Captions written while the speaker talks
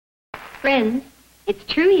Friends, it's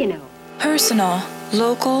true, you know. Personal,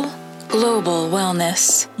 local, global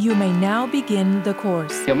wellness. You may now begin the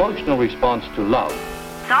course. The emotional response to love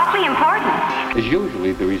It's awfully important. is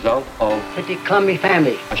usually the result of Pretty crummy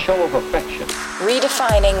family. a show of affection.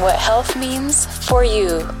 Redefining what health means for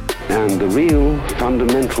you. And the real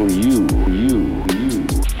fundamental you.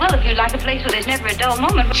 Well, if you'd like a place where there's never a dull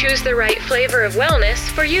moment, Choose the right flavor of wellness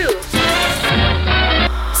for you.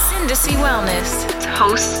 Syndicy Wellness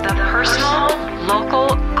hosts the personal,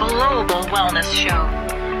 local, global wellness show.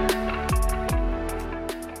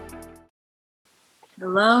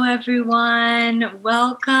 Hello, everyone.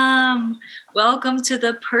 Welcome to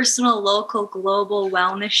the Personal, Local, Global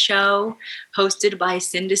Wellness Show hosted by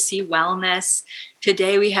Syndicy Wellness.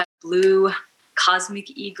 Today we have Blue, Cosmic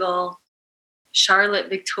Eagle, Charlotte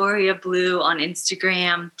Victoria Blue on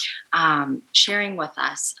Instagram, sharing with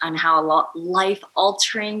us on how a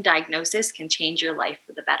life-altering diagnosis can change your life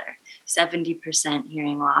for the better. 70%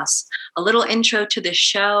 hearing loss. A little intro to the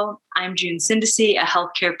show. I'm June Syndicy, a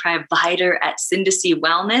healthcare provider at Syndicy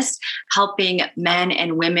Wellness, helping men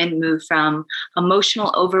and women move from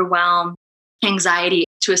emotional overwhelm, anxiety,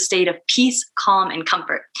 to a state of peace, calm, and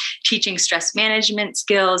comfort, teaching stress management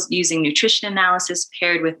skills using nutrition analysis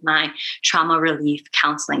paired with my trauma relief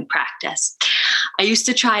counseling practice. I used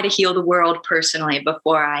to try to heal the world personally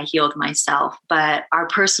before I healed myself, but our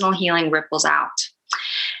personal healing ripples out.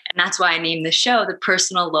 And that's why I named the show the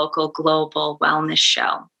Personal, Local, Global Wellness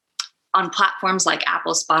Show. On platforms like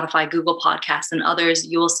Apple, Spotify, Google Podcasts, and others,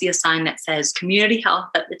 you will see a sign that says Community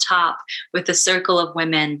Health at the top with a circle of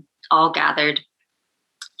women all gathered.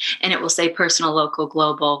 And it will say Personal, Local,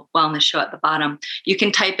 Global Wellness Show at the bottom. You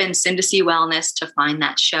can type in Syndicy Wellness to find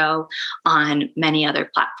that show on many other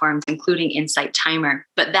platforms, including Insight Timer.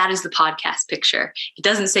 But that is the podcast picture. It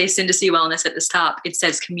doesn't say Syndicy Wellness at the top. It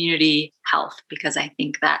says Community Health, because I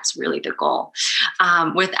think that's really the goal.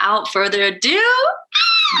 Without further ado,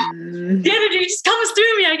 the energy just comes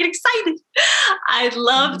through me. I get excited. I'd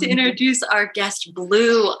love to introduce our guest,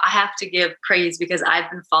 Blue. I have to give praise because I've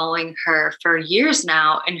been following her for years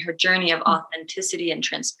now in her journey of authenticity and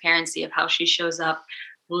transparency of how she shows up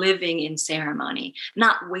living in ceremony,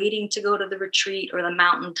 not waiting to go to the retreat or the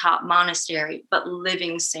mountaintop monastery, but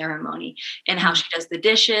living ceremony and how she does the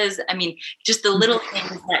dishes. I mean, just the little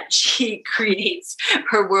things that she creates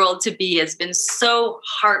her world to be has been so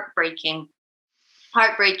heartbreaking,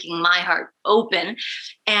 my heart open.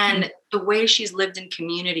 And the way she's lived in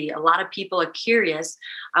community, a lot of people are curious.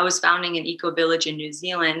 I was founding an eco village in New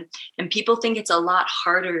Zealand, and people think it's a lot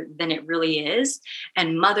harder than it really is.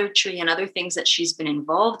 And Mother Tree and other things that she's been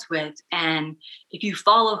involved with. And if you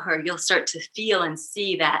follow her, you'll start to feel and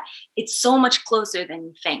see that it's so much closer than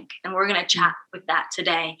you think. And we're going to chat with that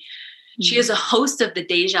today. She is a host of the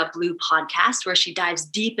Deja Blue podcast, where she dives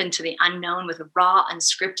deep into the unknown with raw,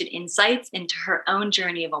 unscripted insights into her own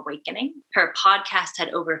journey of awakening. Her podcast had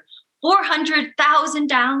over 400,000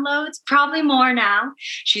 downloads, probably more now.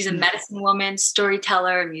 She's a medicine woman,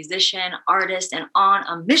 storyteller, musician, artist, and on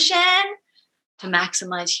a mission to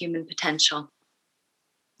maximize human potential.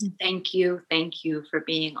 Thank you for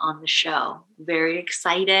being on the show. Very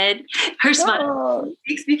excited. Her smile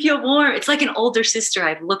makes me feel warm. It's like an older sister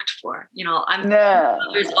I've looked for. You know,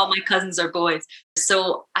 all my cousins are boys.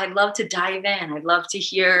 So I'd love to dive in. I'd love to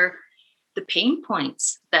hear the pain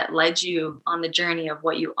points that led you on the journey of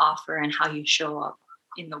what you offer and how you show up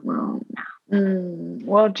in the world now.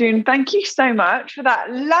 Well, June, thank you so much for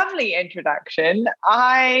that lovely introduction.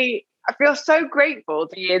 I feel so grateful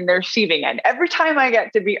to be in the receiving end. Every time I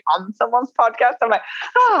get to be on someone's podcast, I'm like,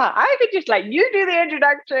 I could just let you do the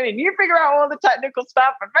introduction and you figure out all the technical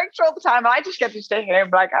stuff and make sure all the time. And I just get to stay here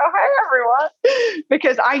and be like, oh, hey, everyone.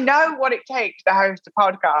 Because I know what it takes to host a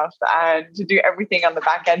podcast and to do everything on the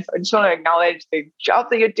back end. So I just want to acknowledge the job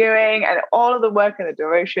that you're doing and all of the work and the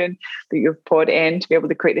devotion that you've poured in to be able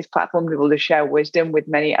to create this platform, to be able to share wisdom with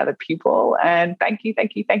many other people. And thank you. I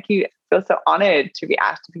feel so honored to be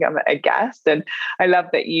asked to become a guest, and I love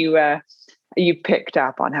that you picked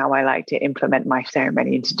up on how I like to implement my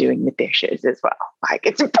ceremony into doing the dishes as well. Like,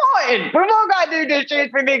 it's important. We've all got to do dishes.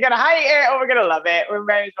 We're either gonna hate it or we're gonna love it. We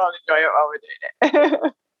may as well enjoy it while we're doing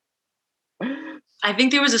it. I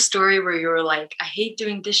think there was a story where you were like, I hate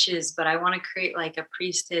doing dishes, but I want to create like a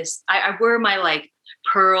priestess. I wear my like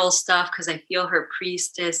pearl stuff because I feel her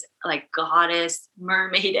priestess, like goddess,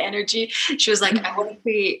 mermaid energy. She was like, I want to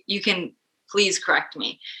create, you can please correct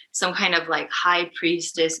me, some kind of like high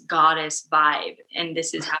priestess, goddess vibe. And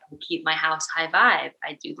this is how to keep my house high vibe.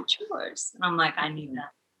 I do the chores. And I'm like, I need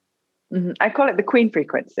that. I call it the queen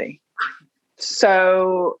frequency.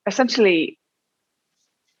 So essentially,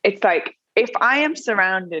 it's like, if I am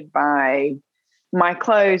surrounded by my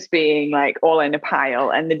clothes being like all in a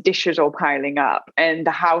pile and the dishes all piling up and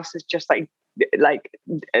the house is just like a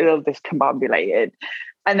little discombobulated,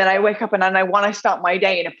 and then I wake up and then I want to start my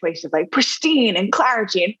day in a place of like pristine and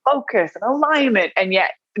clarity and focus and alignment, and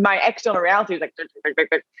yet my external reality is like,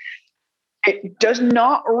 it does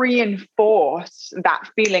not reinforce that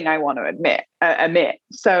feeling I want to emit.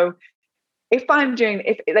 So if I'm doing,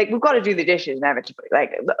 we've got to do the dishes inevitably,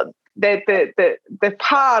 like the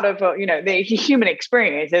part of, the human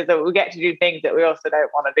experience is that we get to do things that we also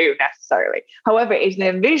don't want to do necessarily. However, it's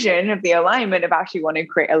the vision of the alignment of actually wanting to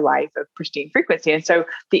create a life of pristine frequency. And so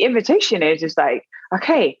the invitation is like,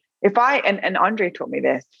 okay, and Andre taught me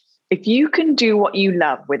this, if you can do what you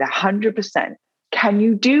love with 100%, can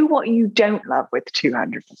you do what you don't love with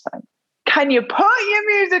 200%? Can you put your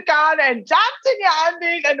music on and dance in your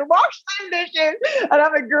undies and wash some dishes and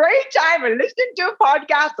have a great time and listen to a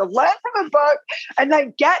podcast or learn from a book and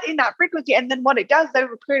like get in that frequency? And then what it does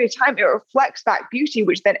over a period of time, it reflects that beauty,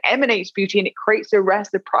 which then emanates beauty, and it creates a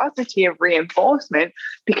reciprocity of reinforcement.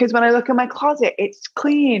 Because when I look in my closet, it's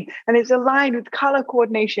clean and it's aligned with color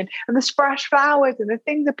coordination and there's fresh flowers and the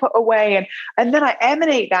things are put away. And then I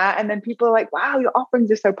emanate that, and then people are like, wow, your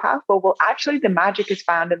offerings are so powerful. Well, actually the magic is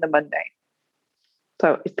found in the mundane.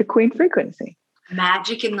 So it's the queen frequency.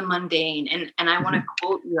 Magic in the mundane. And I want to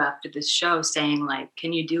quote you after this show saying, like,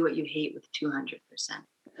 can you do what you hate with 200%?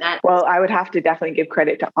 Well, I would have to definitely give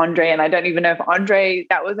credit to Andre. And I don't even know if Andre,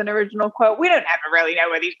 that was an original quote. We don't ever really know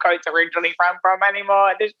where these quotes are originally from anymore.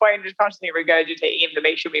 At this point, I'm just constantly regurgitating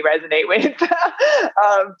information we resonate with.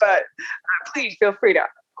 But please feel free to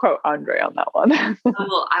quote Andre on that one.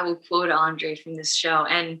 I will quote Andre from this show.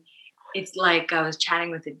 And it's like I was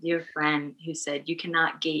chatting with a dear friend who said, you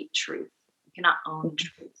cannot gate truth. You cannot own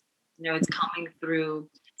truth. It's coming through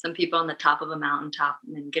some people on the top of a mountaintop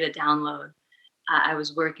and then get a download. I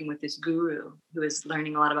was working with this guru who was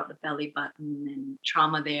learning a lot about the belly button and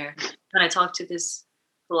trauma there. And I talked to this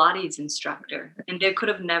Pilates instructor, and there could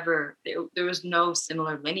have never, there was no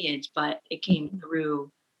similar lineage, but it came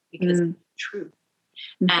through because of truth.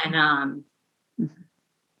 And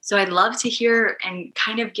so I'd love to hear and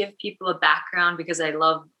kind of give people a background, because I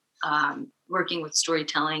love working with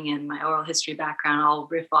storytelling and my oral history background. I'll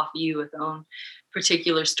riff off you with own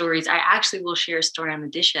particular stories. I actually will share a story on the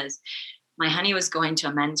dishes. My honey was going to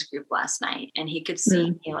a men's group last night, and he could see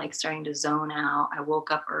me like starting to zone out. I woke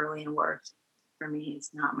up early and worked. For me, it's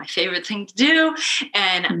not my favorite thing to do.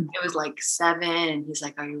 And it was like 7, and he's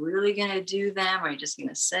like, are you really going to do them? Or are you just going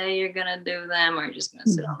to say you're going to do them? Or are you just going to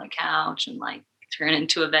sit on the couch and like turn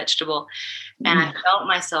into a vegetable? And I felt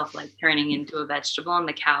myself like turning into a vegetable on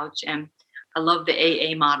the couch. And I love the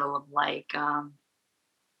AA model of like,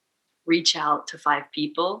 reach out to 5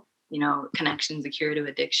 people, connection's the cure to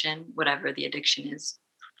addiction, whatever the addiction is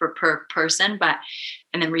for per person,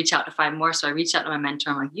 and then reach out to 5 more. So I reached out to my mentor.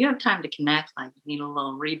 I'm like, you have time to connect, like you need a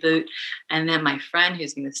little reboot. And then my friend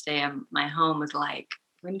who's going to stay at my home was like,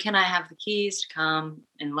 when can I have the keys to come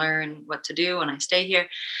and learn what to do when I stay here?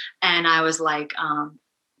 And I was like,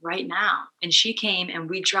 right now. And she came and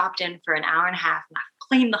we dropped in for an hour and a half, and I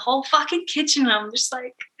cleaned the whole fucking kitchen. And I'm just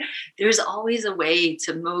like, there's always a way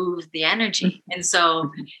to move the energy. And so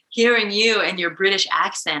hearing you and your British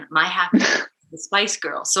accent, my happy the Spice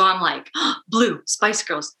Girls. So I'm like, Blue, Spice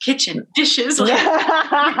Girls, kitchen, dishes. Now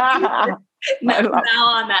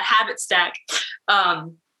on that habit stack.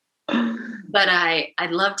 But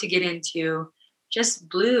I'd love to get into just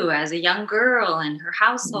Blue as a young girl and her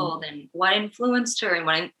household and what influenced her and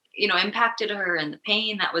what impacted her and the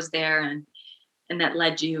pain that was there and that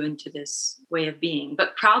led you into this way of being.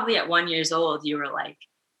 But probably at 1 year old, you were like,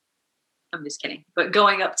 I'm just kidding, but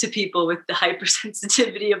going up to people with the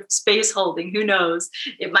hypersensitivity of space holding, who knows?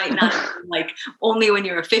 It might not be like only when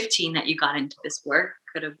you were 15 that you got into this work.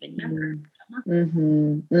 Could have been younger.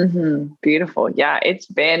 Beautiful. Yeah, it's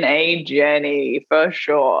been a journey for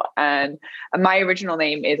sure. And my original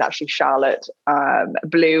name is actually Charlotte.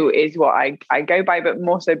 Blue is what I go by, but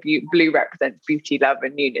more so Blue represents beauty, love,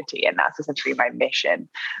 and unity. And that's essentially my mission.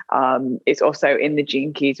 It's also in the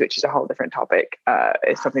Gene Keys, which is a whole different topic.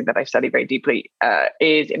 It's something that I study very deeply,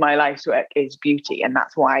 is in my life's work is beauty. And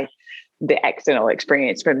that's why the external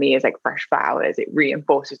experience for me is like fresh flowers. It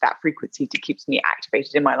reinforces that frequency to keeps me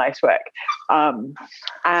activated in my life's work.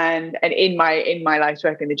 And in my life's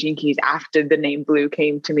work in the Gene Keys, after the name Blue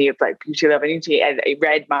came to me of like beauty, love, and unity, I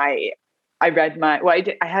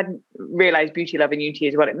hadn't realized beauty, love, and unity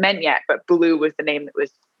is what it meant yet, but Blue was the name that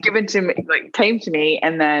was given to me, like came to me.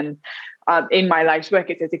 And then in my life's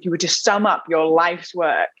work, it says, if you were to sum up your life's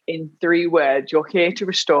work in 3 words, you're here to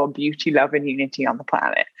restore beauty, love, and unity on the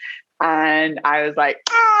planet. And I was like,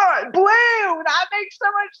 oh, blue, that makes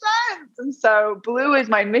so much sense. And so blue is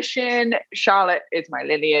my mission. Charlotte is my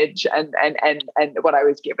lineage and what I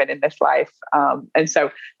was given in this life. And so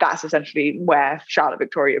that's essentially where Charlotte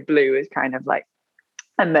Victoria Blue is kind of like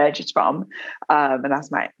emerges from. And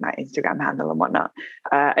that's my Instagram handle and whatnot.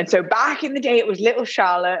 And so back in the day, it was little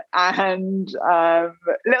Charlotte, and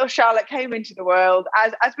little Charlotte came into the world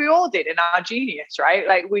as we all did in our genius, right?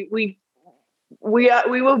 Like we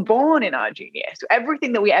were born in our genius.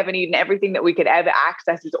 Everything that we ever need and everything that we could ever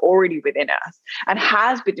access is already within us and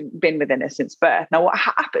has been within us since birth. Now, what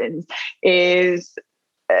happens is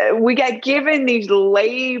we get given these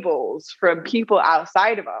labels from people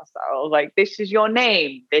outside of ourselves, like this is your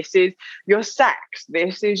name, this is your sex,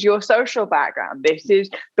 this is your social background, this is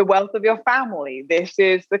the wealth of your family, this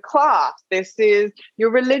is the class, this is your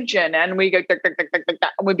religion, and we go and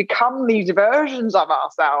we become these versions of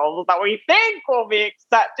ourselves that we think will be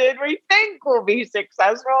accepted, we think will be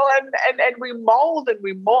successful, and we mold and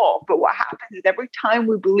we morph. But what happens is every time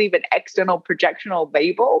we believe an external projectional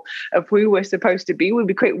label of who we're supposed to be, we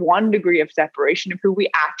create 1 degree of separation of who we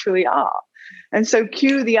actually are. And so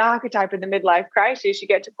cue the archetype of the midlife crisis. You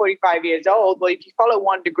get to 45 years old. Well, if you follow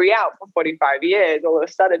 1 degree out for 45 years, all of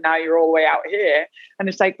a sudden now you're all the way out here. And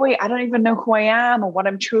it's like, wait, I don't even know who I am or what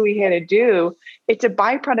I'm truly here to do. It's a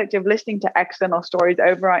byproduct of listening to external stories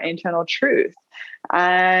over our internal truth.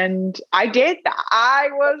 And I did that. I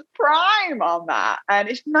was prime on that. And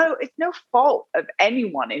it's no fault of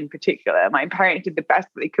anyone in particular. My parents did the best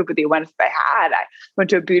that they could with the awareness they had. I went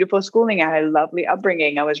to a beautiful schooling. I had a lovely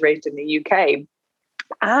upbringing. I was raised in the UK.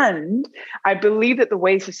 And I believe that the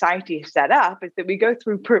way society is set up is that we go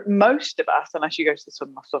through, most of us, unless you go to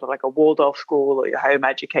sort of like a Waldorf school or you're home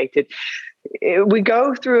educated, we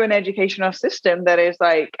go through an educational system that is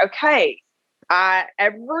like, okay,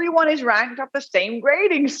 everyone is ranked off the same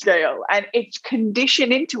grading scale, and it's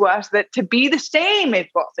conditioned into us that to be the same is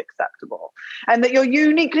what's acceptable, and that your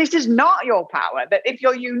uniqueness is not your power, that if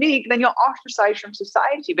you're unique, then you're ostracized from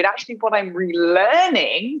society. But actually what I'm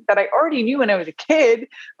relearning that I already knew when I was a kid,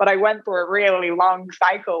 but I went through a really long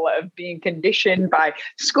cycle of being conditioned by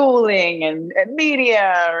schooling and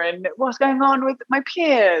media and what's going on with my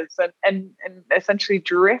peers and essentially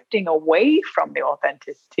drifting away from the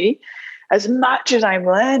authenticity. As much as I'm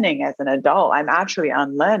learning as an adult, I'm actually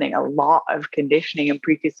unlearning a lot of conditioning and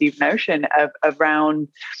preconceived notion around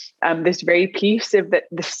this very piece of that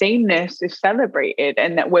the sameness is celebrated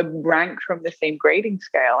and that we're ranked from the same grading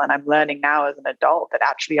scale. And I'm learning now as an adult that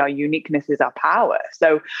actually our uniqueness is our power.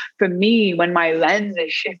 So for me, when my lens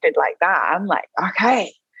is shifted like that, I'm like,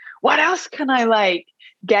 okay, what else can I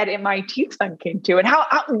get in my teeth sunk into, and how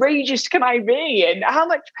outrageous can I be, and how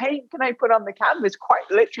much paint can I put on the canvas, quite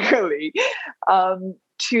literally,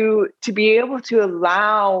 to be able to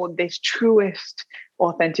allow this truest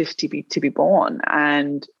authenticity to be born.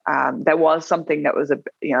 And there was something that was a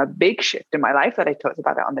big shift in my life that I talked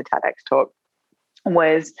about it on the TEDx talk,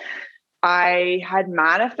 was I had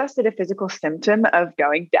manifested a physical symptom of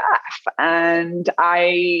going deaf, and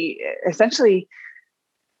I essentially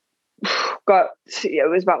it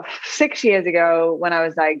was about 6 years ago when I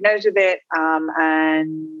was diagnosed with it.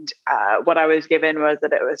 And what I was given was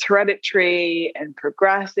that it was hereditary and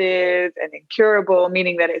progressive and incurable,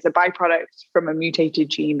 meaning that it's a byproduct from a mutated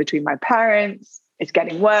gene between my parents. It's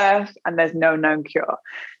getting worse and there's no known cure.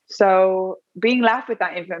 So being left with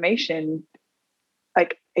that information,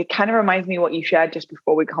 it kind of reminds me of what you shared just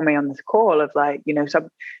before we come on this call of you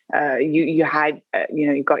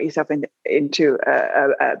got yourself into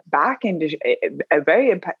a back injury, a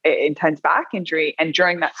very intense back injury. And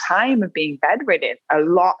during that time of being bedridden, a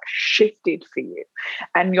lot shifted for you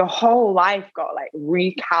and your whole life got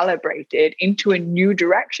recalibrated into a new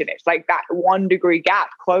direction. It's like that 1 degree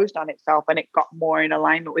gap closed on itself and it got more in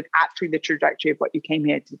alignment with actually the trajectory of what you came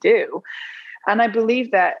here to do. And I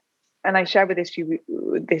believe that, and I shared this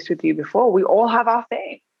with you before, we all have our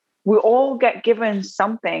thing. We all get given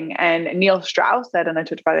something. And Neil Strauss said, and I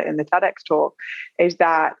talked about it in the TEDx talk, is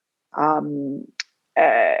that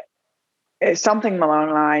it's something along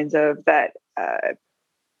the lines of that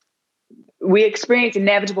we experience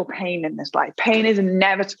inevitable pain in this life. Pain is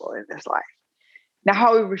inevitable in this life. Now,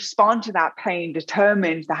 how we respond to that pain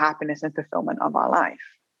determines the happiness and fulfillment of our life.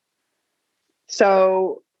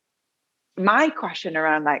 So my question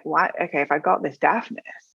around why, okay, if I got this deafness,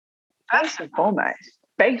 first and foremost,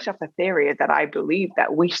 based off the theory that I believe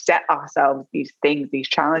that we set ourselves these things, these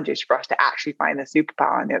challenges for us to actually find the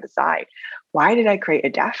superpower on the other side. Why did I create a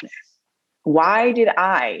deafness? Why did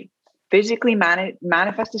I physically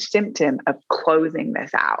manifest a symptom of closing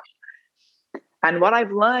this out? And what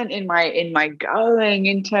I've learned in my going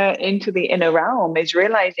into the inner realm is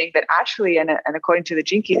realizing that actually, and according to the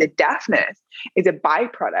Gene Key, the deafness is a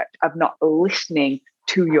byproduct of not listening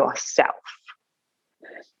to yourself,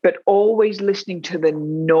 but always listening to the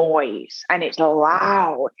noise. And it's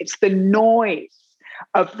loud. It's the noise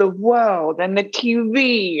of the world and the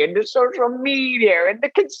TV and the social media and the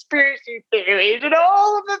conspiracy theories and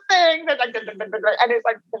all of the things. And it's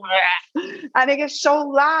like, and it gets so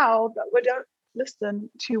loud that we don't listen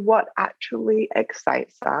to what actually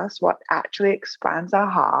excites us, what actually expands our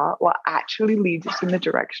heart, what actually leads us in the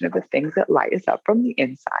direction of the things that light us up from the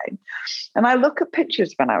inside. And I look at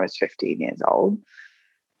pictures when I was 15 years old,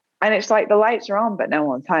 and it's like the lights are on, but no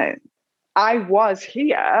one's home. I was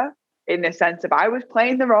here in the sense of I was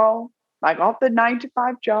playing the role. I got the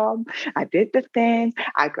 9-to-5 job. I did the things.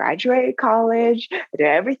 I graduated college. I did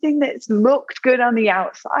everything that looked good on the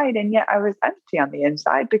outside, and yet I was empty on the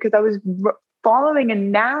inside because I was following a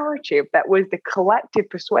narrative that was the collective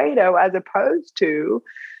persuado as opposed to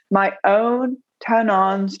my own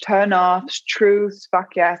turn-ons, turn-offs, truths,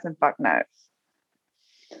 fuck yes, and fuck no's.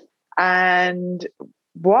 And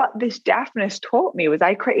what this deafness taught me was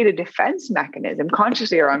I created a defense mechanism,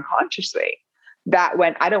 consciously or unconsciously, that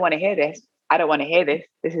when I don't want to hear this, I don't want to hear this,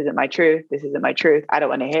 this isn't my truth, this isn't my truth, I don't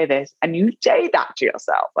want to hear this. And you say that to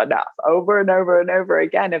yourself enough, over and over and over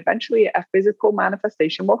again, eventually a physical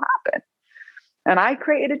manifestation will happen. And I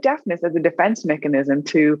created a deafness as a defense mechanism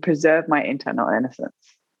to preserve my internal innocence,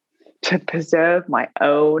 to preserve my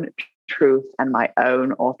own truth and my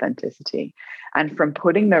own authenticity. And from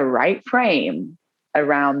putting the right frame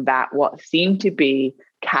around that, what seemed to be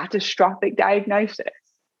catastrophic diagnosis,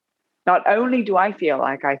 not only do I feel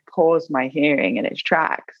like I've paused my hearing in its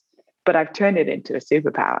tracks, but I've turned it into a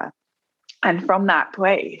superpower. And from that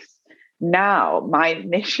place, now my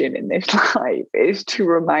mission in this life is to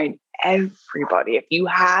remind everybody, if you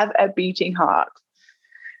have a beating heart,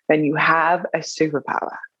 then you have a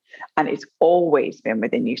superpower. And it's always been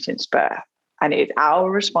within you since birth. And it's our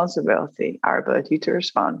responsibility, our ability to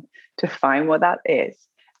respond, to find what that is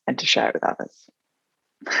and to share it with others.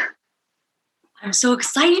 I'm so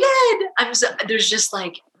excited. There's just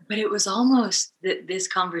like, but it was almost this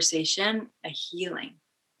conversation, a healing.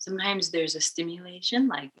 Sometimes there's a stimulation,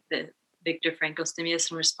 like the Viktor Frankl stimulus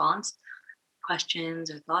and response,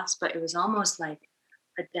 questions or thoughts, but it was almost like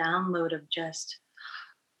a download of just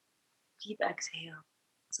deep exhale,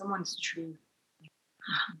 someone's truth.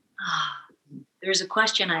 There's a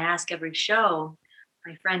question I ask every show.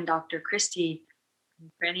 My friend Dr. Christy,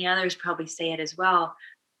 and for any others probably say it as well.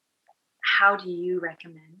 How do you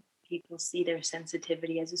recommend people see their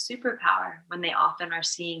sensitivity as a superpower when they often are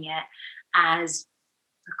seeing it as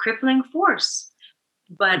a crippling force?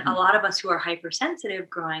 But a lot of us who are hypersensitive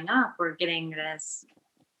growing up, we're getting this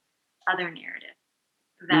other narrative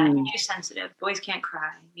that you're too sensitive, boys can't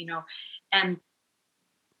cry, and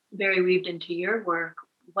very weaved into your work,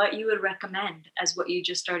 what you would recommend as what you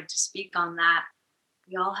just started to speak on, that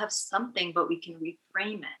we all have something, but we can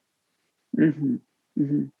reframe it. Mm-hmm.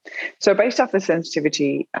 Mm-hmm. So based off the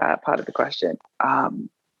sensitivity part of the question,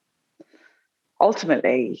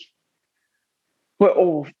 ultimately, we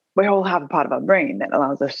all have a part of our brain that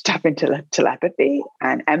allows us to tap into telepathy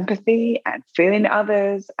and empathy and feeling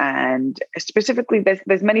others. And specifically,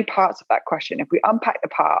 there's many parts of that question. If we unpack the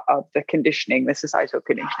part of the conditioning, the societal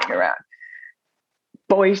conditioning around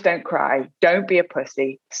boys don't cry, don't be a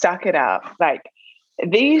pussy, suck it up, like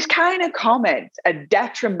these kind of comments are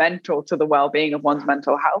detrimental to the well-being of one's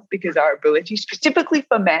mental health, because our ability, specifically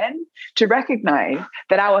for men, to recognize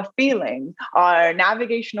that our feelings are a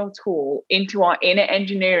navigational tool into our inner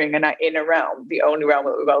engineering and our inner realm, the only realm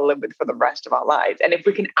that we've got to live with for the rest of our lives. And if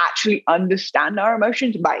we can actually understand our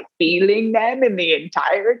emotions by feeling them in the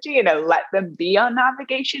entirety and let them be our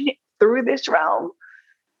navigation through this realm,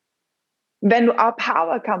 then our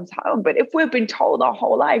power comes home. But if we've been told our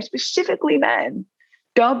whole life, specifically men,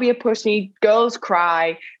 don't be a pussy, girls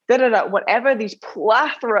cry, whatever these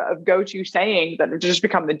plethora of go-to sayings that have just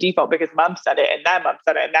become the default because mum said it and their mum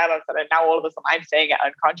said it and their mum said it. Now all of a sudden I'm saying it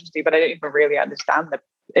unconsciously, but I don't even really understand the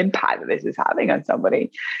impact that this is having on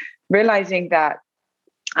somebody. Realizing that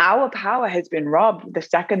our power has been robbed the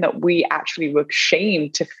second that we actually were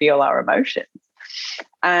shamed to feel our emotions.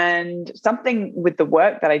 And something with the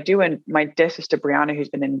work that I do, and my dear sister Brianna, who's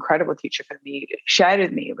been an incredible teacher for me, shared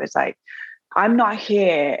with me, was like, I'm not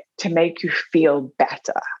here to make you feel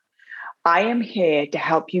better. I am here to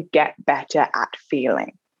help you get better at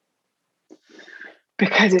feeling.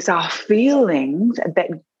 because it's our feelings that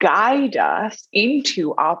guide us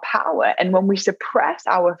into our power. And when we suppress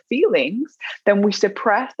our feelings, then we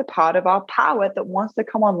suppress the part of our power that wants to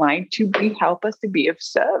come online to help us to be of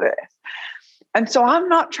service. And so I'm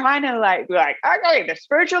not trying to like, okay, the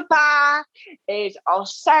spiritual path is all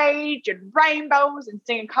sage and rainbows and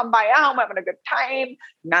singing Kumbaya, I'm having a good time.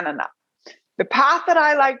 No. The path that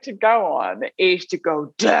I like to go on is to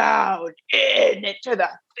go down into the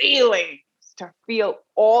feelings, to feel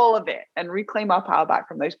all of it and reclaim our power back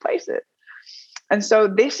from those places. And so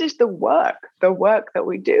this is the work that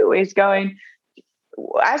we do is going,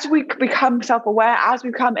 as we become self-aware, as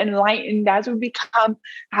we become enlightened, as we become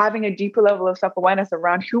having a deeper level of self-awareness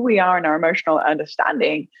around who we are and our emotional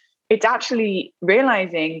understanding, it's actually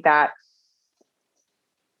realizing that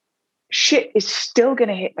shit is still going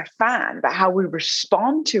to hit the fan, but how we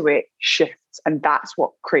respond to it shifts. And that's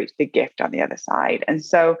what creates the gift on the other side. And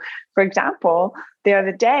so, for example, the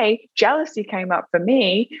other day, jealousy came up for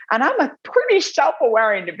me, and I'm a pretty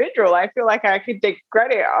self-aware individual. I feel like I could take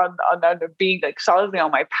credit on being like solidly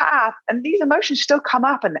on my path. And these emotions still come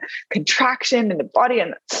up, and the contraction in the body,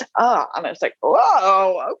 and it's like,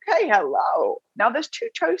 whoa, okay, hello. Now there's two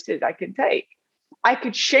choices I can take. I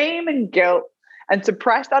could shame and guilt and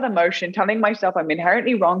suppress that emotion, telling myself I'm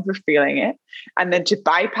inherently wrong for feeling it, and then to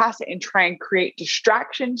bypass it and try and create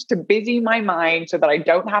distractions to busy my mind so that I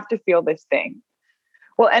don't have to feel this thing.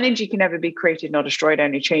 Well, energy can never be created nor destroyed,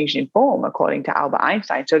 only changed in form, according to Albert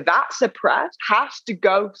Einstein. So that suppressed has to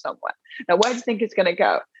go somewhere. Now, where do you think it's going to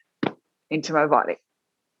go? Into my body.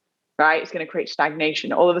 Right? It's going to create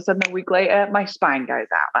stagnation. All of a sudden, a week later, my spine goes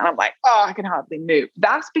out. And I'm like, I can hardly move.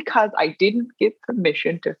 That's because I didn't give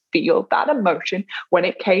permission to feel that emotion when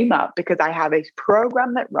it came up, because I have a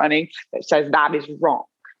program that's running that says that is wrong.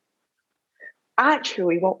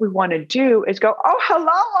 Actually, what we want to do is go, oh,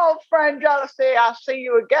 hello, old friend jealousy. I see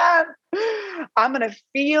you again. I'm going to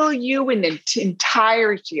feel you in the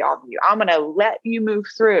entirety of you. I'm going to let you move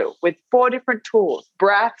through with 4 different tools: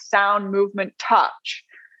 breath, sound, movement, touch.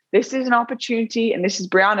 This is an opportunity, and this is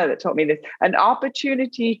Brianna that taught me this, an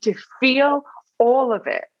opportunity to feel all of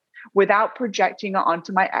it without projecting it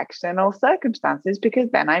onto my external circumstances, because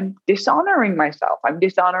then I'm dishonoring myself. I'm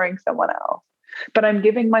dishonoring someone else. But I'm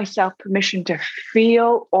giving myself permission to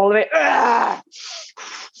feel all of it.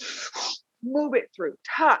 Move it through,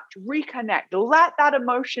 touch, reconnect, let that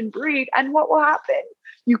emotion breathe. And what will happen?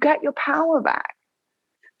 You get your power back.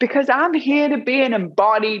 Because I'm here to be an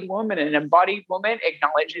embodied woman. An embodied woman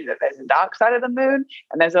acknowledges that there's a dark side of the moon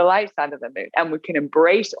and there's a light side of the moon. And we can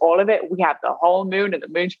embrace all of it. We have the whole moon, and the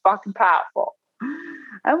moon's fucking powerful.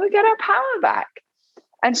 And we get our power back.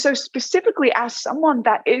 And so specifically, as someone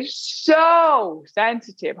that is so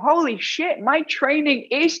sensitive, holy shit, my training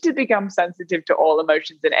is to become sensitive to all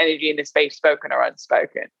emotions and energy in the space, spoken or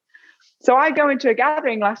unspoken. So I go into a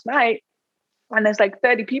gathering last night, and there's like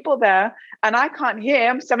 30 people there, and I can't hear.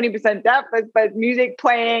 I'm 70% deaf, but music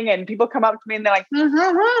playing, and people come up to me and they're like, and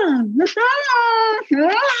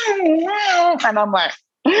I'm like,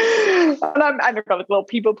 I've got a little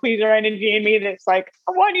people pleaser energy in me that's like,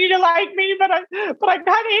 I want you to like me, but I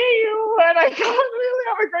can't hear you, and I can't really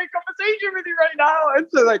have a great conversation with you right now. And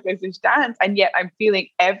so like there's this dance, and yet I'm feeling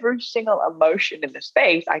every single emotion in the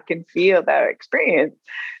space. I can feel their experience.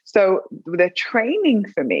 So the training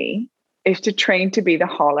for me is to train to be the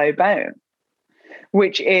hollow bone,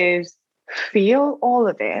 which is feel all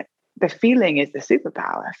of it. The feeling is the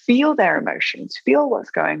superpower. Feel their emotions, feel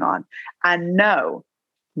what's going on, and know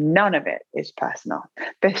none of it is personal.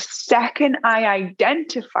 The second I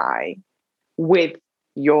identify with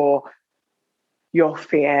your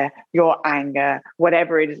fear, your anger,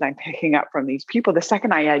 whatever it is I'm picking up from these people, the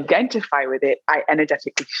second I identify with it, I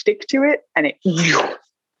energetically stick to it, and it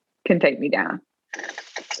can take me down.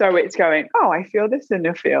 So it's going, I feel this in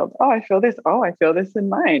your field. I feel this. I feel this in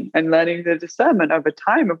mine. And learning the discernment over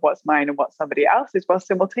time of what's mine and what somebody else's, while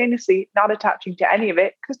simultaneously not attaching to any of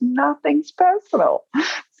it, because nothing's personal.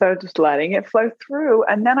 So just letting it flow through.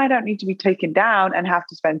 And then I don't need to be taken down and have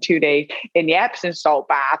to spend 2 days in the Epsom salt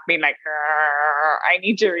bath being like, I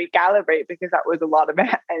need to recalibrate, because that was a lot of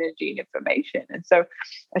energy and information. And so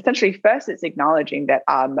essentially, first, it's acknowledging that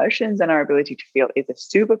our emotions and our ability to feel is a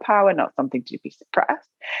superpower, not something to be suppressed.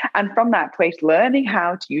 And from that place, learning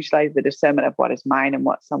how to utilize the discernment of what is mine and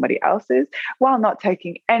what somebody else's, while not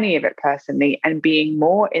taking any of it personally, and being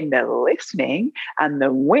more in the listening and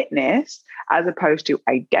the witness, as opposed to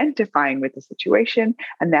identifying with the situation,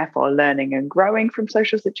 and therefore learning and growing from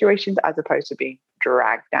social situations, as opposed to being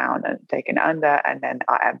dragged down and taken under, and then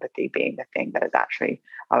our empathy being the thing that is actually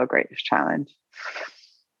our greatest challenge.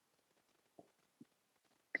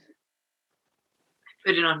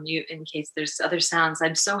 put it on mute in case there's other sounds.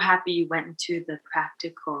 I'm so happy you went into the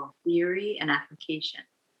practical theory and application,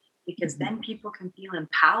 because then people can feel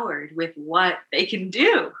empowered with what they can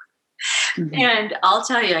do. And I'll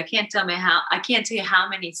tell you, I can't tell you how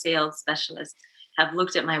many sales specialists have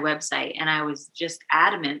looked at my website, and I was just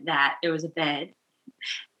adamant that there was a bed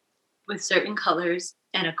with certain colors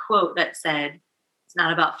and a quote that said, "It's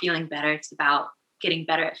not about feeling better, it's about getting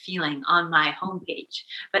better at feeling," on my homepage.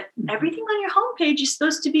 But everything on your homepage is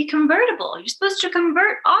supposed to be convertible. You're supposed to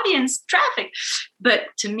convert audience traffic. But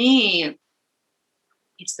to me,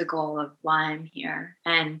 it's the goal of why I'm here.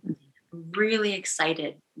 And I'm really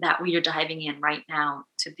excited that we are diving in right now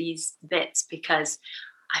to these bits, because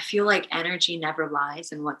I feel like energy never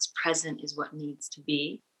lies, and what's present is what needs to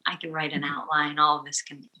be. I can write an outline, all of this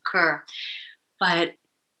can occur. But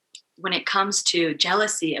when it comes to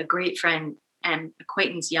jealousy, a great friend and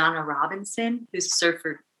acquaintance, Yana Robinson, who's a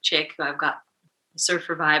surfer chick who I've got the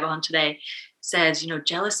surfer vibe on today, says,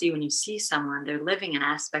 jealousy, when you see someone, they're living an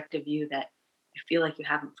aspect of you that you feel like you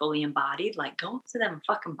haven't fully embodied, like go up to them and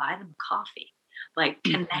fucking buy them a coffee, like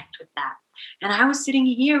connect with that. And I was sitting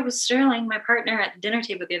here with Sterling, my partner, at the dinner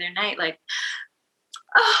table the other night, like,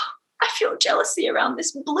 oh, I feel jealousy around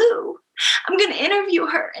this Blue. I'm going to interview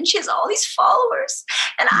her, and she has all these followers,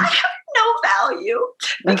 and I have no value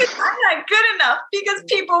because I'm not good enough, because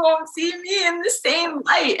people won't see me in the same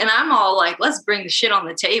light. And I'm all like, let's bring the shit on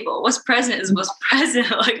the table. What's present is what's present.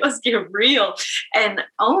 Like, let's get real and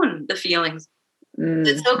own the feelings.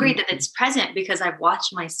 It's so great that it's present, because I've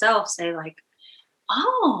watched myself say, like,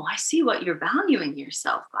 oh, I see what you're valuing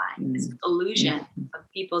yourself by. This illusion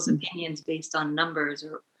of people's opinions based on numbers,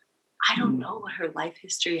 or I don't know what her life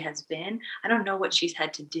history has been. I don't know what she's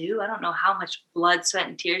had to do. I don't know how much blood, sweat,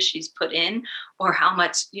 and tears she's put in, or how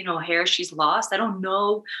much, hair she's lost. I don't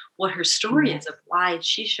know what her story is of why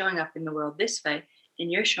she's showing up in the world this way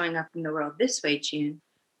and you're showing up in the world this way, June.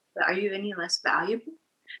 But are you any less valuable?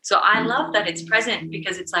 So I love that it's present,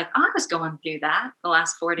 because it's like, I was going through that the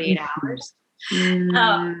last 48 hours.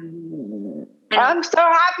 I'm so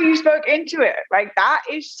happy you spoke into it. Like, that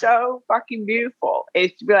is so fucking beautiful.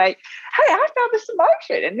 It's to be like, hey, I felt this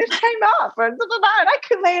emotion and this came up, and I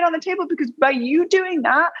could lay it on the table, because by you doing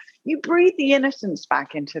that, you breathe the innocence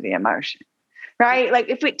back into the emotion, right? Like,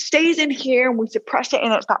 if it stays in here and we suppress it,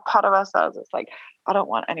 and it's that part of ourselves, it's like, I don't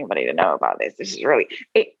want anybody to know about this. This is really,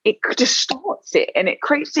 it distorts it, and it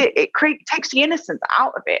takes the innocence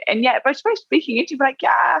out of it. And yet, by speaking into, like,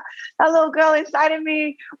 yeah, that little girl inside of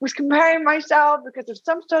me was comparing myself because of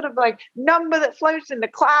some sort of like number that floats in the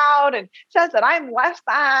cloud and says that I'm less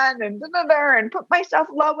than, and put myself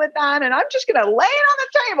lower than, and I'm just gonna lay it on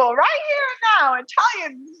the table right here and now and tell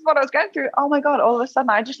you this is what I was going through. Oh my God! All of a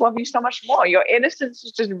sudden, I just love you so much more. Your innocence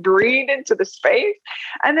is just breathed into the space,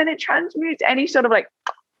 and then it transmutes any sort of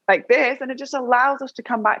like this, and it just allows us to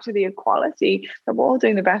come back to the equality that we're all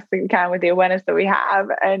doing the best we can with the awareness that we have.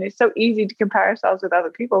 And it's so easy to compare ourselves with other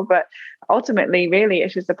people, but ultimately, really,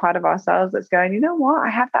 it's just a part of ourselves that's going, you know what, I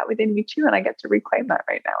have that within me too, and I get to reclaim that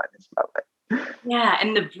right now in this moment. Yeah,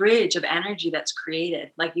 and the bridge of energy that's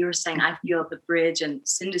created, like you were saying, I feel the bridge, and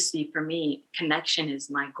Syndesy, for me, connection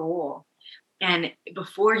is my goal. And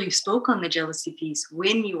before you spoke on the jealousy piece,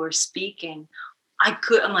 when you were speaking,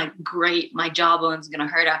 I'm like, great, my jawbone's going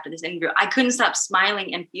to hurt after this interview. I couldn't stop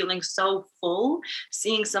smiling and feeling so full,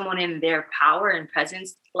 seeing someone in their power and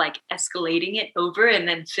presence, like escalating it over and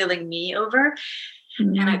then filling me over.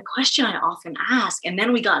 And a question I often ask, and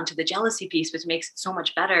then we got into the jealousy piece, which makes it so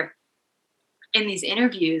much better in these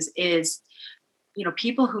interviews, is,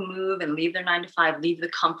 people who move and leave their 9-to-5, leave the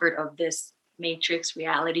comfort of this matrix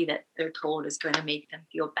reality that they're told is going to make them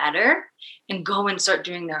feel better, and go and start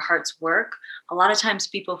doing their heart's work. A lot of times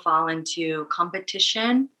people fall into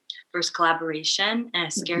competition versus collaboration and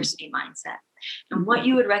a scarcity mindset. And what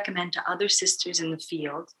you would recommend to other sisters in the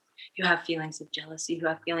field who have feelings of jealousy, who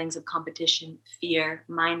have feelings of competition, fear,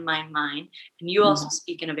 mine, and you also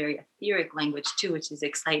speak in a very etheric language too, which is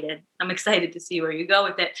excited. I'm excited to see where you go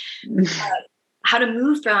with it. How to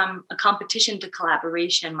move from a competition to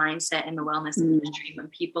collaboration mindset in the wellness industry when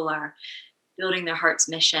people are building their heart's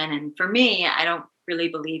mission. And for me, I don't really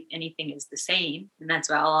believe anything is the same. And that's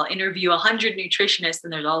why I'll interview 100 nutritionists,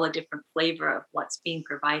 and there's all a different flavor of what's being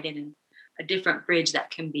provided and a different bridge that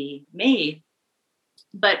can be made.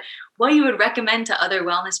 But what you would recommend to other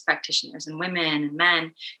wellness practitioners and women and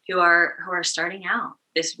men who are starting out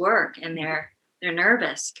this work, and they're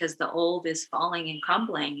nervous because the old is falling and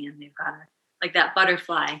crumbling, and they've got to, like that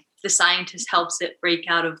butterfly, if the scientist helps it break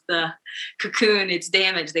out of the cocoon, it's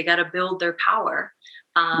damaged. They got to build their power.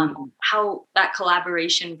 how that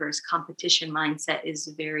collaboration versus competition mindset is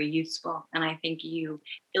very useful. And I think you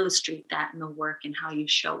illustrate that in the work and how you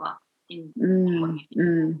show up in what you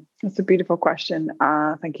do. That's a beautiful question.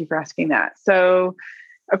 Thank you for asking that. So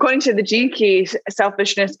according to the Gene Keys,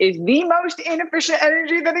 selfishness is the most inefficient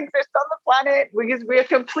energy that exists on the planet because we are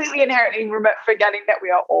completely inherently forgetting that we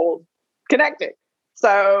are all connected.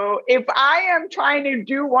 So if I am trying to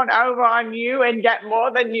do one over on you and get more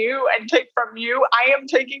than you and take from you, I am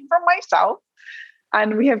taking from myself.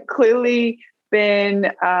 And we have clearly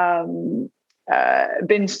been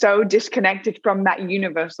so disconnected from that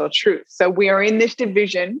universal truth. So we are in this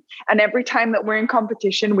division, and every time that we're in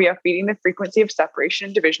competition, we are feeding the frequency of separation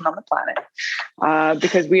and division on the planet,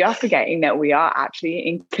 because we are forgetting that we are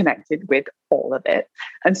actually connected with all of it.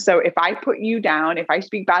 And so if I put you down, if I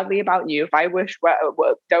speak badly about you, if I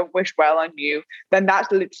don't wish well on you, then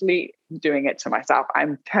that's literally doing it to myself.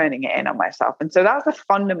 I'm turning it in on myself. And so that's a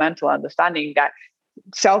fundamental understanding that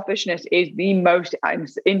selfishness is the most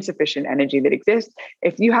insufficient energy that exists.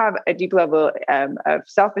 If you have a deep level of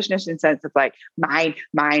selfishness in sense of like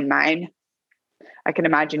mine, I can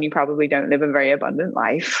imagine you probably don't live a very abundant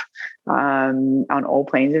life on all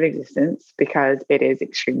planes of existence because it is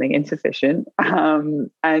extremely insufficient.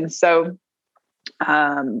 And so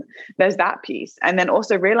there's that piece. And then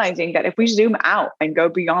also realizing that if we zoom out and go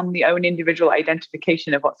beyond the own individual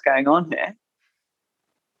identification of what's going on here,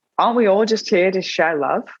 aren't we all just here to share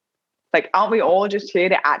love? Like, aren't we all just here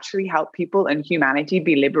to actually help people and humanity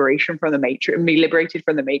be liberated from the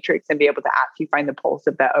matrix and be able to actually find the pulse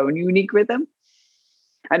of their own unique rhythm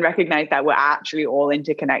and recognize that we're actually all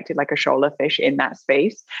interconnected like a shoal of fish in that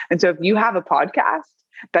space? And so if you have a podcast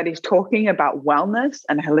that is talking about wellness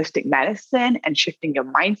and holistic medicine and shifting your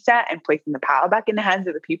mindset and placing the power back in the hands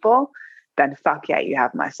of the people, then fuck yeah, you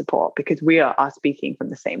have my support, because we are speaking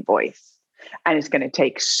from the same voice. And it's going to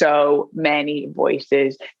take so many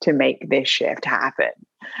voices to make this shift happen.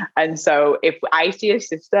 And so if I see a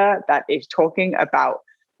sister that is talking about,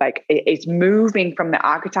 like, it's moving from the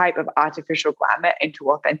archetype of artificial glamour into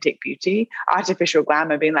authentic beauty, artificial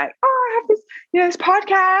glamour being like, oh, I have this, this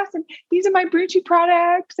podcast, and these are my beauty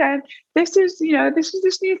products, and this is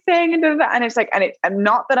this new thing, and it's like, and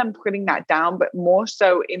not that I'm putting that down, but more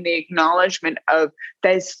so in the acknowledgement of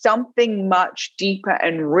there's something much deeper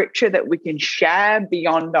and richer that we can share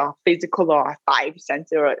beyond our physical or our five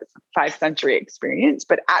sensory experience,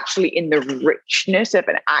 but actually in the richness of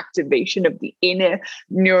an activation of the inner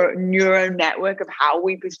neural network of how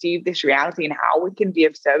we perceive this reality and how we can be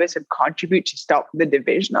of service and contribute to stop the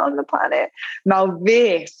division on the planet. Now,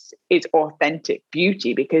 this is authentic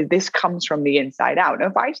beauty because this comes from the inside out. Now,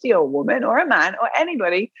 if I see a woman or a man or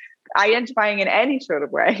anybody identifying in any sort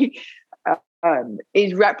of way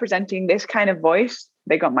is representing this kind of voice,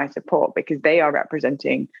 they got my support because they are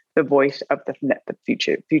representing the voice of the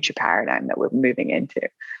future paradigm that we're moving into.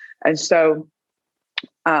 And so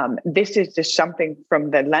this is just something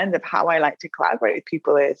from the lens of how I like to collaborate with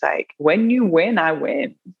people is like, when you win, I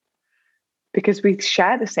win, because we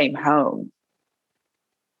share the same home.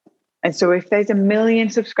 And so if there's 1 million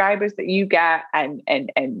subscribers that you get and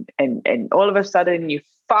all of a sudden you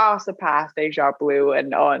far surpass Deja Blue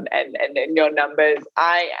and your numbers,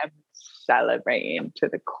 I am celebrating to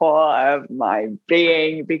the core of my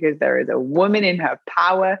being, because there is a woman in her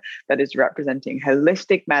power that is representing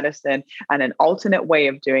holistic medicine and an alternate way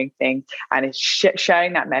of doing things, and is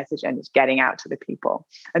sharing that message and it's getting out to the people.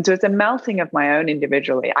 And so it's a melting of my own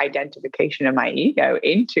individual identification of my ego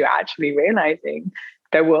into actually realizing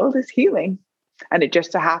the world is healing. And it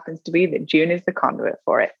just so happens to be that June is the conduit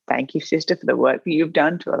for it. Thank you, sister, for the work that you've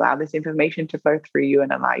done to allow this information to flow through you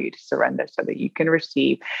and allow you to surrender so that you can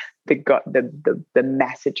receive the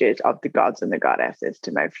messages of the gods and the goddesses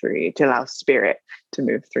to move through you, to allow spirit to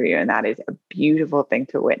move through you. And that is a beautiful thing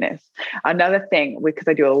to witness. Another thing, because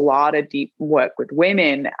I do a lot of deep work with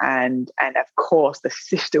women, and of course the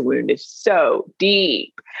sister wound is so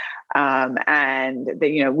deep. And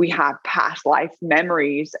we have past life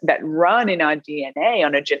memories that run in our DNA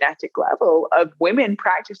on a genetic level of women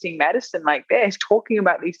practicing medicine like this, talking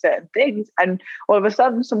about these certain things. And all of a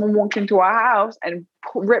sudden someone walks into our house and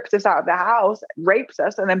rips us out of the house, rapes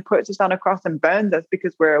us, and then puts us on a cross and burns us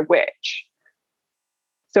because we're a witch.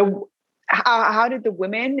 So how did the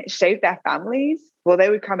women save their families? Well, they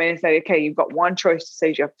would come in and say, okay, you've got one choice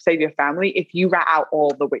to save your family if you rat out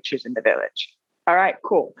all the witches in the village. All right,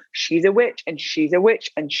 cool. She's a witch, and she's a witch,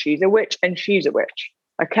 and she's a witch, and she's a witch.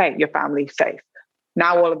 Okay, your family's safe.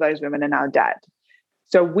 Now all of those women are now dead.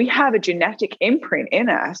 So we have a genetic imprint in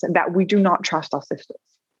us that we do not trust our sisters.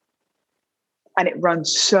 And it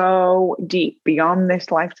runs so deep beyond this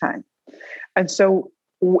lifetime. And so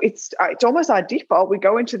it's almost our default. We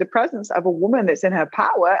go into the presence of a woman that's in her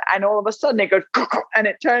power, and all of a sudden it goes and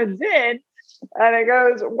it turns in, and it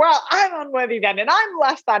goes, well, I'm unworthy then, and I'm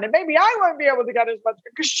less than, and maybe I won't be able to get as much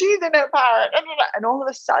because she's in her power. And all of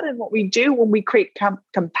a sudden, what we do when we create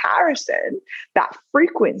comparison, that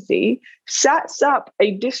frequency sets up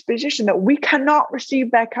a disposition that we cannot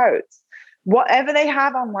receive their codes. Whatever they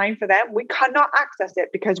have online for them, we cannot access it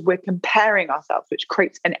because we're comparing ourselves, which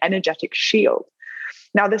creates an energetic shield.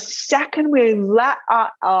 Now, the second we let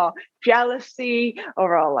our jealousy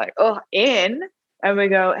or our in, and we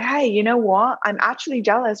go, hey, you know what? I'm actually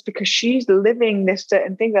jealous because she's living this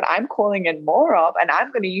certain thing that I'm calling in more of, and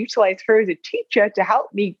I'm going to utilize her as a teacher to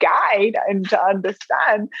help me guide and to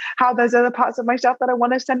understand how those other parts of myself that I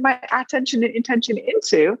want to send my attention and intention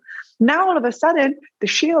into. Now, all of a sudden, the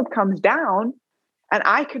shield comes down, and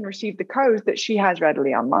I can receive the codes that she has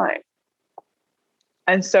readily online.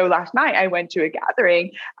 And so last night I went to a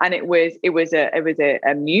gathering, and it was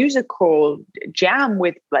a musical jam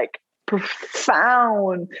with like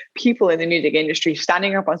profound people in the music industry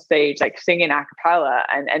standing up on stage, like singing a cappella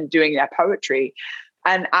and doing their poetry.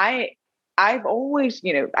 And I've always,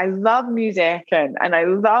 I love music and I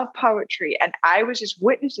love poetry. And I was just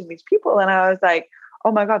witnessing these people, and I was like,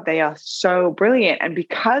 oh my God, they are so brilliant. And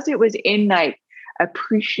because it was in like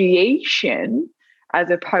appreciation as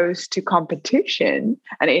opposed to competition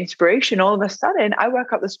and inspiration, all of a sudden I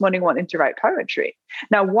woke up this morning wanting to write poetry.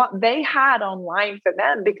 Now, what they had online for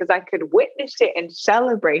them, because I could witness it and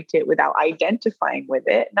celebrate it without identifying with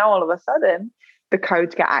it, now all of a sudden the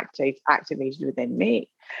codes get activated within me.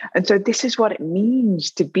 And so this is what it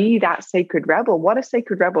means to be that sacred rebel. What a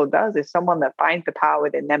sacred rebel does is someone that finds the power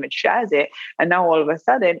within them and shares it. And now all of a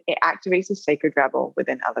sudden it activates a sacred rebel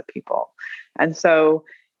within other people. And so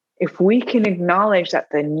if we can acknowledge that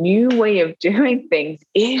the new way of doing things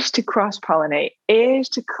is to cross-pollinate, is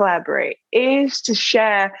to collaborate, is to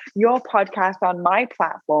share your podcast on my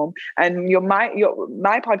platform and my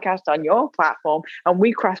podcast on your platform, and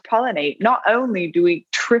we cross-pollinate, not only do we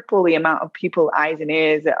triple the amount of people, eyes and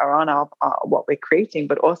ears that are on our what we're creating,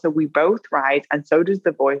 but also we both rise, and so does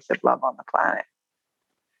the voice of love on the planet.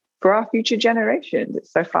 For our future generations,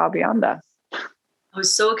 it's so far beyond us. I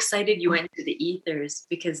was so excited you went to the ethers,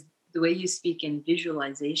 because the way you speak in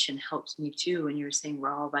visualization helps me too. When you were saying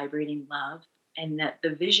we're all vibrating love, and that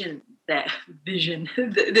the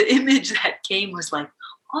image that came was like,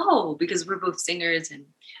 oh, because we're both singers and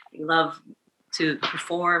we love to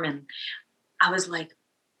perform. And I was like,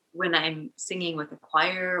 when I'm singing with a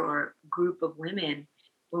choir or a group of women,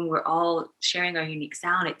 when we're all sharing our unique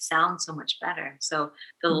sound, it sounds so much better. So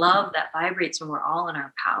the love that vibrates when we're all in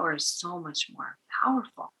our power is so much more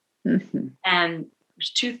powerful. Mm-hmm. And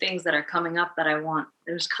there's two things that are coming up that I want.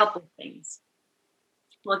 There's a couple things.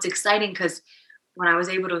 Well, it's exciting because when I was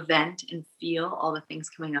able to vent and feel all the things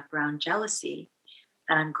coming up around jealousy,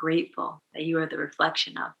 that I'm grateful that you are the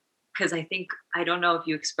reflection of. Because I don't know if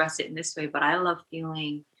you express it in this way, but I love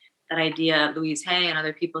feeling that idea, Louise Hay and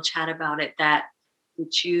other people chat about it, that we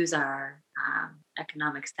choose our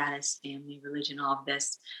economic status, family, religion, all of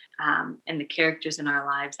this, and the characters in our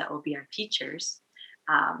lives that will be our teachers.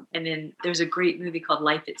 And then there's a great movie called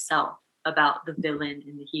Life Itself about the villain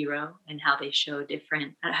and the hero and how they show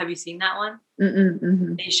different. Have you seen that one?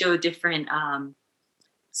 Mm-hmm. They show different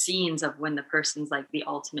scenes of when the person's like the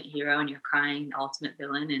ultimate hero and you're crying, the ultimate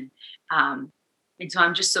villain. And so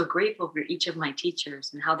I'm just so grateful for each of my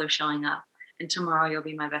teachers and how they're showing up. And tomorrow you'll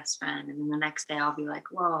be my best friend. And then the next day I'll be like,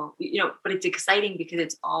 whoa, but it's exciting because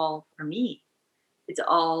it's all for me. It's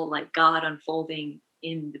all like God unfolding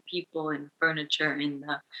in the people and furniture in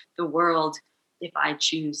the world, if I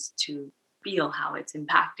choose to feel how it's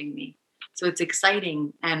impacting me. So it's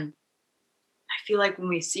exciting. And I feel like when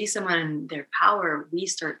we see someone in their power, we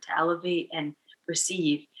start to elevate and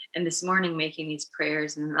receive. And this morning, making these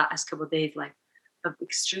prayers in the last couple of days, like of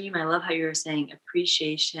extreme, I love how you were saying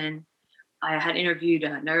appreciation. I had interviewed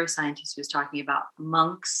a neuroscientist who was talking about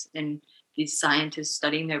monks and these scientists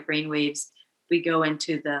studying their brainwaves. We go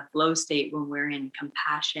into the flow state when we're in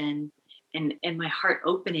compassion and my heart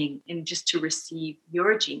opening and just to receive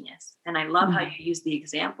your genius. And I love how you use the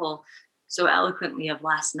example so eloquently of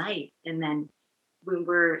last night. And then when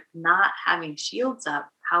we're not having shields up,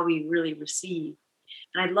 how we really receive.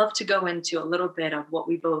 And I'd love to go into a little bit of what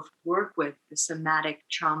we both work with, the somatic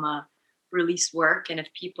trauma release work. And if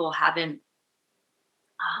people haven't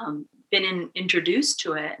been introduced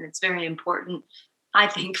to it, and it's very important, I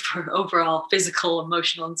think, for overall physical,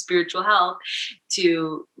 emotional, and spiritual health,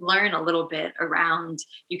 to learn a little bit around.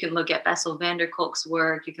 You can look at Bessel van der Kolk's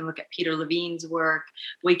work. You can look at Peter Levine's work,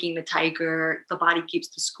 Waking the Tiger, The Body Keeps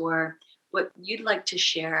the Score. what you'd like to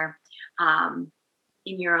share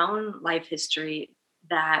in your own life history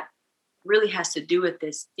that really has to do with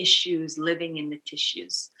this issues living in the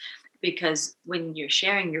tissues. Because when you're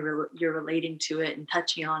sharing, you're relating to it and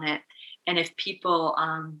touching on it. And if people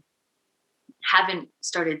haven't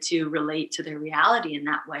started to relate to their reality in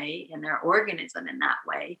that way and their organism in that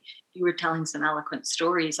way, you were telling some eloquent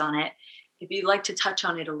stories on it. If you'd like to touch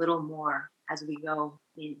on it a little more as we go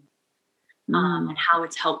in, and how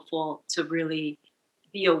it's helpful to really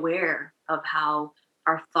be aware of how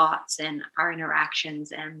our thoughts and our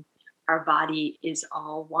interactions and our body is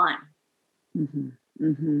all one.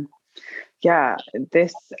 Yeah,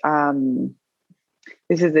 this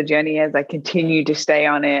is a journey as I continue to stay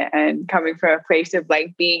on it, and coming from a place of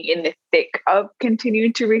like being in the thick of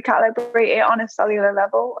continuing to recalibrate it on a cellular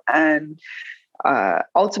level. And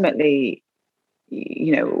ultimately,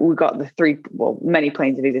 you know, we got the three, well, many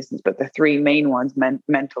planes of existence, but the three main ones,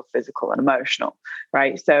 mental, physical, and emotional,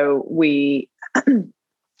 right? So we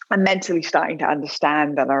are mentally starting to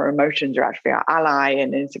understand that our emotions are actually our ally,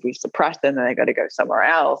 and if we suppress them, then they got to go somewhere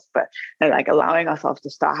else. But they're like allowing ourselves to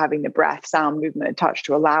start having the breath, sound, movement, and touch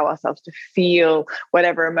to allow ourselves to feel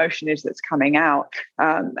whatever emotion is that's coming out.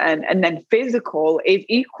 And then physical is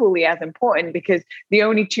equally as important, because the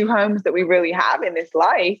only two homes that we really have in this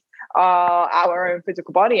life are our own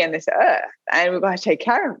physical body and this earth, and we've got to take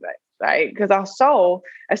care of it, right? Because our soul,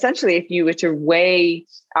 essentially, if you were to weigh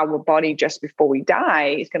our body just before we die,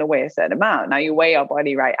 it's going to weigh a certain amount. Now you weigh our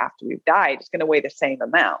body right after we've died, it's going to weigh the same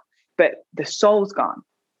amount, but the soul's gone,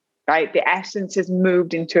 right? The essence has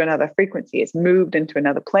moved into another frequency, it's moved into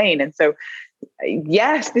another plane. And so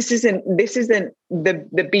yes, this isn't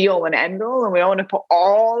the be all and end all, and we don't want to put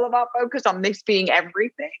all of our focus on this being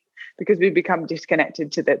everything, because we become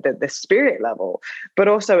disconnected to the spirit level, but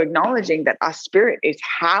also acknowledging that our spirit is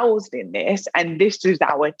housed in this, and this is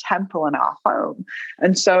our temple and our home.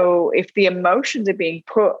 And so if the emotions are being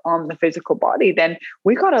put on the physical body, then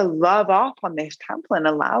we got to love up on this temple and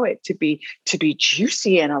allow it to be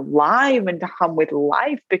juicy and alive and to hum with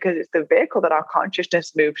life, because it's the vehicle that our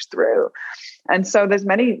consciousness moves through. And so there's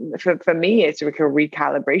many, for me, it's like a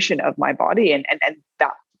recalibration of my body. And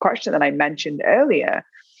that question that I mentioned earlier,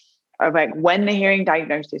 of like, when the hearing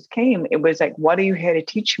diagnosis came, it was like, what are you here to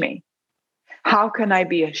teach me? How can I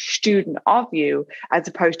be a student of you, as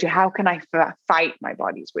opposed to how can I fight my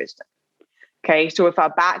body's wisdom? Okay, so if our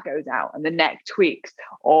back goes out and the neck tweaks,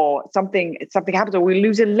 or something happens, or we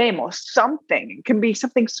lose a limb or something, it can be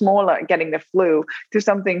something smaller, getting the flu, to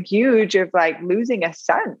something huge of like losing a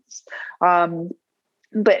sense.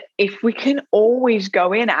 But if we can always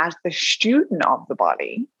go in as the student of the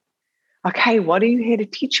body, okay, what are you here to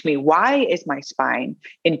teach me? Why is my spine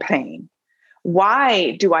in pain?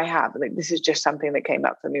 Why do I have, like, this is just something that came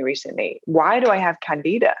up for me recently. Why do I have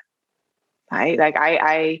candida? Right? Like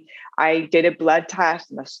I did a blood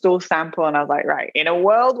test and a stool sample, and I was like, right, in a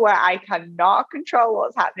world where I cannot control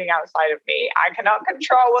what's happening outside of me, I cannot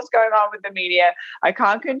control what's going on with the media, I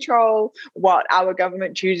can't control what our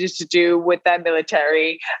government chooses to do with their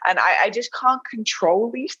military, and I just can't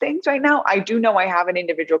control these things right now. I do know I have an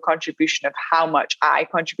individual contribution of how much I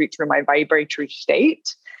contribute through my vibratory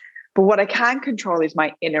state. But what I can control is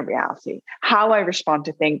my inner reality, how I respond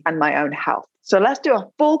to things, and my own health. So let's do a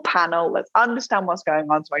full panel. Let's understand what's going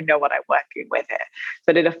on so I know what I'm working with here.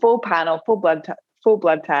 So I did a full panel, full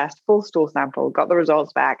blood test, full stool sample, got the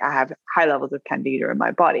results back. I have high levels of candida in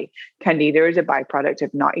my body. Candida is a byproduct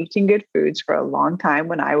of not eating good foods for a long time,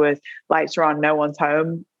 when I was lights are on, no one's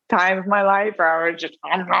home time of my life, where I was just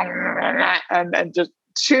and just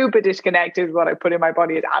super disconnected with what I put in my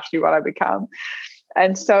body is actually what I become.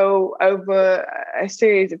 And so over a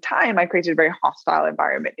series of time, I created a very hostile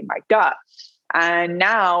environment in my gut. And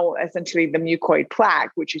now essentially the mucoid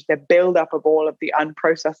plaque, which is the buildup of all of the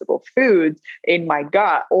unprocessable foods in my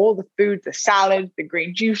gut, all the foods, the salads, the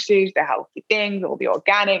green juices, the healthy things, all the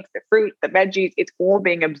organics, the fruit, the veggies, it's all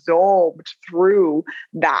being absorbed through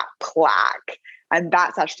that plaque. And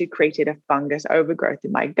that's actually created a fungus overgrowth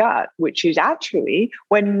in my gut, which is actually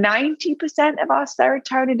when 90% of our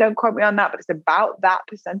serotonin, don't quote me on that, but it's about that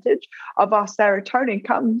percentage of our serotonin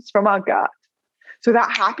comes from our gut. So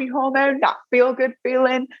that happy hormone, that feel-good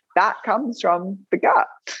feeling, that comes from the gut.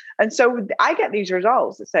 And so I get these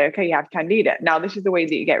results that say, okay, you have candida. Now, this is the way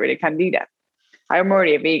that you get rid of candida. I'm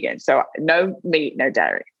already a vegan, so no meat, no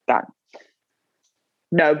dairy, done.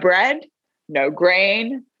 No bread, no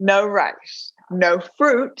grain, no rice, no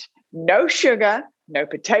fruit, no sugar, no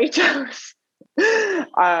potatoes.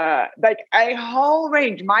 Like a whole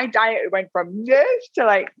range. My diet went from this to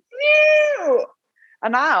like, ew.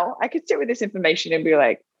 And now I could sit with this information and be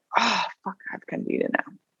like, oh, fuck, I have candida now.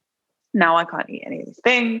 Now I can't eat any of these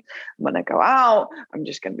things. I'm going to go out. I'm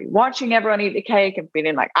just going to be watching everyone eat the cake and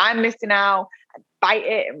feeling like I'm missing out and fight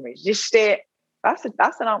it and resist it. That's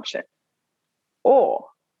an option. Or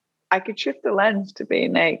I could shift the lens to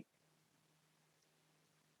being like,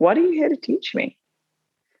 what are you here to teach me?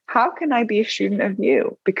 How can I be a student of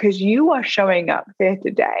you? Because you are showing up here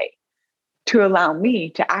today to allow me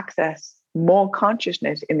to access more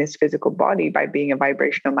consciousness in this physical body by being a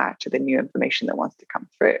vibrational match to the new information that wants to come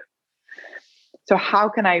through. So how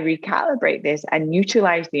can I recalibrate this and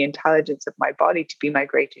utilize the intelligence of my body to be my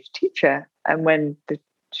greatest teacher? And when the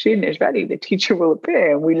student is ready, the teacher will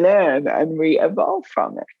appear and we learn and we evolve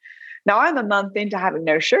from it. Now I'm a month into having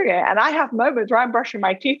no sugar and I have moments where I'm brushing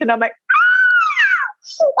my teeth and I'm like, I'm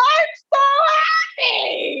so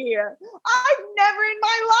happy. I've never in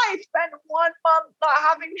my life spent 1 month not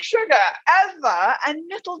having sugar ever. And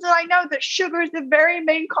little did I know that sugar is the very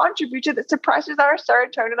main contributor that suppresses our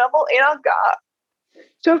serotonin level in our gut.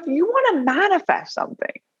 So if you want to manifest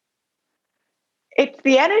something, it's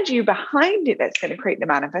the energy behind it that's going to create the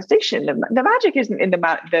manifestation. The magic isn't in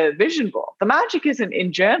the vision board. The magic isn't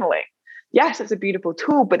in journaling. Yes, it's a beautiful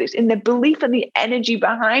tool, but it's in the belief and the energy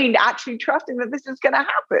behind actually trusting that this is going to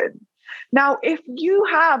happen. Now, if you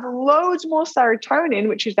have loads more serotonin,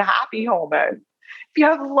 which is the happy hormone, if you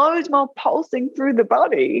have loads more pulsing through the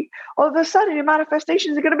body, all of a sudden your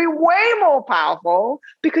manifestations are going to be way more powerful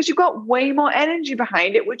because you've got way more energy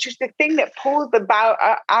behind it, which is the thing that pulls the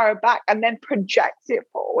arrow back and then projects it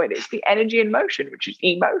forward. It's the energy in motion, which is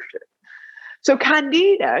emotion. So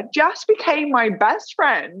Candida just became my best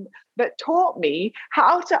friend that taught me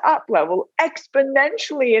how to up-level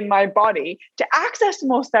exponentially in my body to access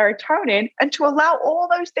more serotonin and to allow all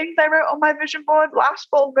those things I wrote on my vision board last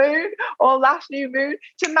full moon or last new moon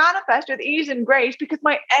to manifest with ease and grace, because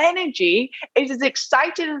my energy is as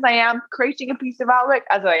excited as I am creating a piece of artwork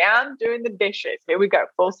as I am doing the dishes. Here we go,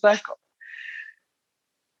 full circle.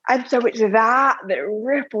 And so it's that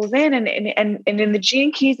ripples in and in the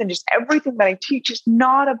Gene Keys and just everything that I teach is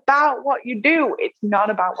not about what you do. It's not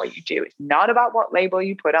about what you do. It's not about what label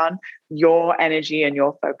you put on your energy and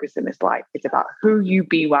your focus in this life. It's about who you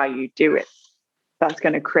be while you do it. That's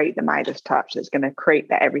going to create the Midas touch. That's going to create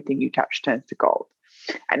that everything you touch turns to gold.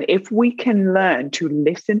 And if we can learn to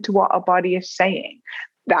listen to what our body is saying,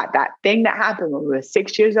 that thing that happened when we were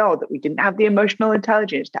 6 years old, that we didn't have the emotional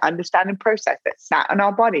intelligence to understand and process, that sat on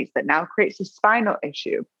our bodies, that now creates a spinal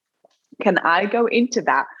issue. Can I go into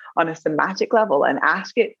that on a somatic level and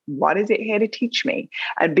ask it, what is it here to teach me?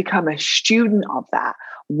 And become a student of that.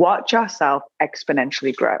 Watch yourself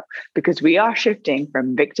exponentially grow, because we are shifting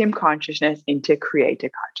from victim consciousness into creator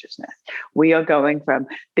consciousness. We are going from,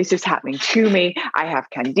 this is happening to me, I have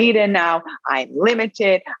Candida now, I'm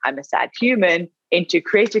limited, I'm a sad human, into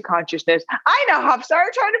creator consciousness. I now have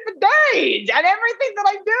serotonin for days, and everything that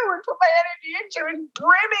I do and put my energy into is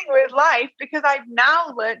brimming with life because I've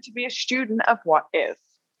now learned to be a student of what is.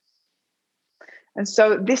 And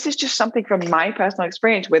so this is just something from my personal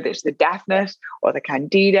experience, whether it's the deafness or the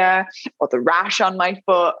Candida or the rash on my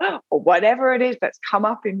foot or whatever it is that's come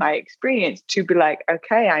up in my experience, to be like,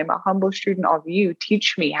 okay, I'm a humble student of you.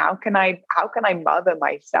 Teach me, how can I mother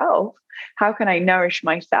myself? How can I nourish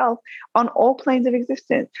myself on all planes of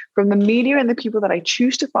existence, from the media and the people that I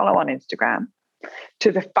choose to follow on Instagram,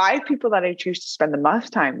 to the 5 people that I choose to spend the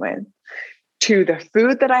most time with, to the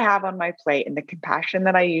food that I have on my plate and the compassion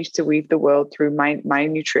that I use to weave the world through my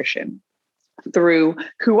nutrition, through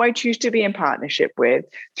who I choose to be in partnership with,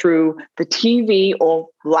 through the TV or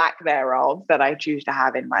lack thereof that I choose to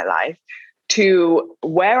have in my life, to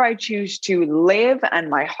where I choose to live and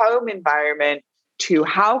my home environment, to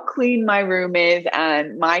how clean my room is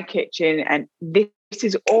and my kitchen. And this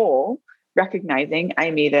is all recognizing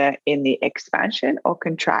I'm either in the expansion or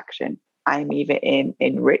contraction. I'm either in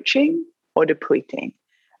enriching or depleting.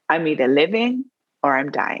 I'm either living or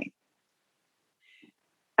I'm dying.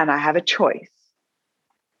 And I have a choice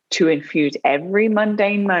to infuse every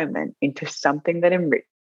mundane moment into something that enriches,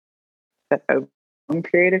 that over a long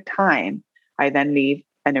period of time, I then leave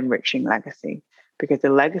an enriching legacy. Because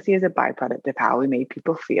the legacy is a byproduct of how we made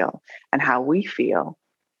people feel, and how we feel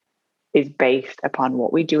is based upon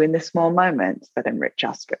what we do in the small moments that enrich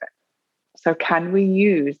our spirit. So can we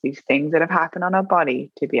use these things that have happened on our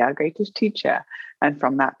body to be our greatest teacher, and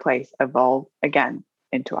from that place evolve again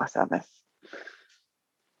into our service?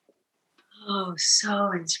 Oh,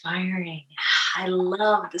 so inspiring. I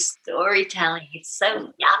love the storytelling. It's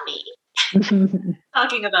so yummy.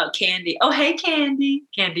 Talking about Candy. Oh, hey, Candy.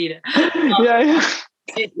 Candida.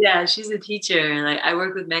 Yeah, she's a teacher. Like, I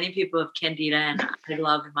work with many people with Candida, and I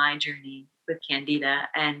love my journey with Candida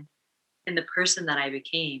and the person that I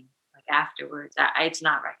became. like afterwards, it's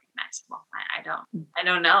not recognizable. I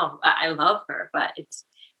don't know. I love her, but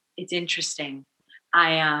it's interesting.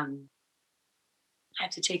 I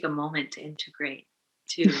have to take a moment to integrate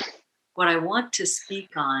to what I want to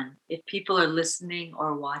speak on. If people are listening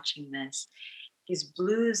or watching this, is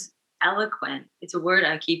Blue's eloquent. It's a word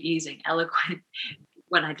I keep using, eloquent,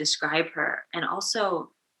 when I describe her, and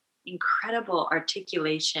also incredible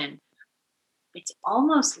articulation. It's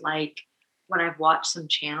almost like when I've watched some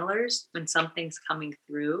channelers, when something's coming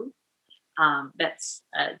through that's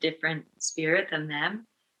a different spirit than them,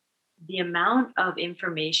 the amount of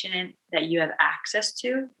information that you have access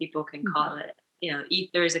to, people can call it,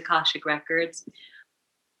 ethers, Akashic records.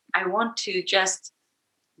 I want to just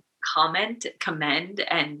commend,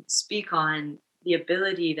 and speak on the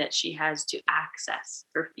ability that she has to access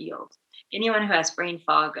her field. Anyone who has brain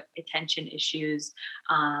fog, attention issues,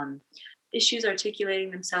 issues articulating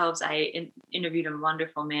themselves. I interviewed a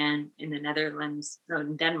wonderful man in the Netherlands,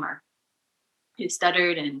 in Denmark, who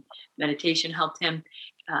stuttered, and meditation helped him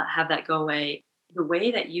have that go away. The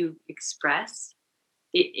way that you express,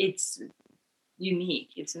 it's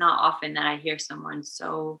unique. It's not often that I hear someone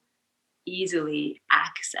so easily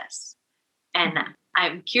access. And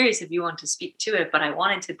I'm curious if you want to speak to it, but I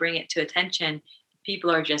wanted to bring it to attention. People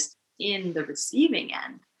are just in the receiving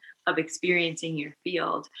end of experiencing your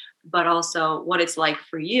field, but also what it's like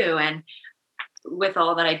for you. And with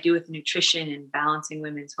all that I do with nutrition and balancing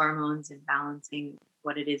women's hormones and balancing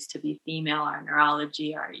what it is to be female, our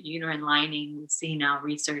neurology, our uterine lining, we see now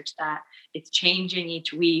research that it's changing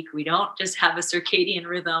each week. We don't just have a circadian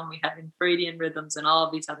rhythm, we have infradian rhythms and all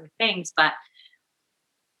of these other things, but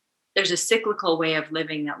there's a cyclical way of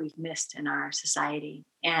living that we've missed in our society.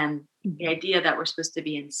 And the idea that we're supposed to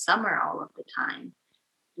be in summer all of the time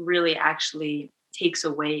really actually takes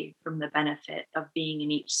away from the benefit of being in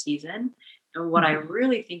each season. And what I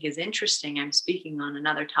really think is interesting, I'm speaking on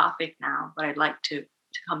another topic now, but I'd like to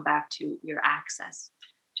come back to your access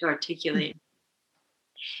to articulate,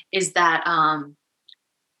 is that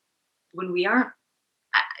when we aren't,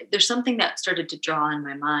 there's something that started to draw in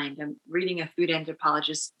my mind. I'm reading a food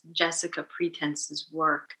anthropologist, Jessica Pretence's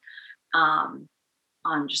work on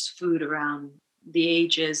just food around the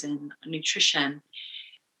ages and nutrition,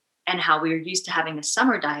 and how we are used to having a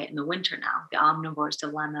summer diet in the winter now, the Omnivore's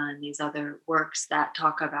Dilemma and these other works that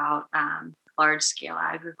talk about large-scale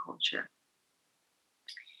agriculture.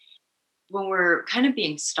 When we're kind of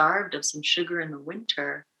being starved of some sugar in the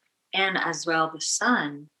winter, and as well the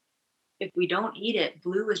sun, if we don't eat it,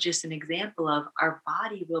 Blue is just an example of our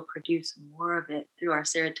body will produce more of it through our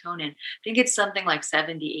serotonin. I think it's something like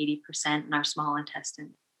 70-80% in our small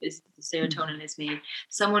intestine. Is serotonin is made.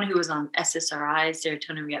 Someone who was on SSRIs,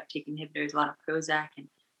 serotonin reuptake inhibitors, a lot of Prozac, and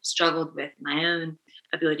struggled with my own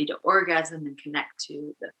ability to orgasm and connect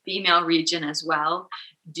to the female region as well,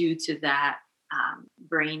 due to that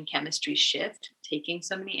brain chemistry shift, taking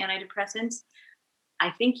so many antidepressants. I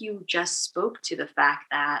think you just spoke to the fact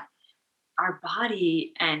that our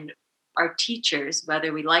body and our teachers,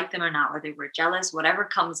 whether we like them or not, whether we're jealous, whatever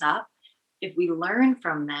comes up, if we learn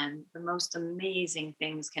from them, the most amazing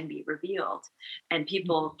things can be revealed. And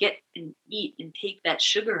people get and eat and take that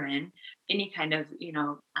sugar in, any kind of,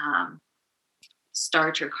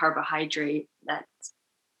 starch or carbohydrate that's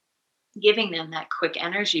giving them that quick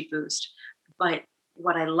energy boost. But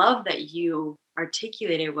what I love that you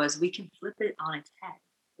articulated was we can flip it on its head.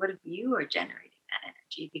 What if you are generating that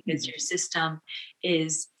energy because your system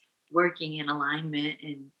is working in alignment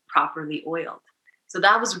and properly oiled? So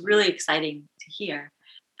that was really exciting to hear.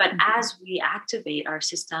 But as we activate our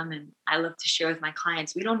system, and I love to share with my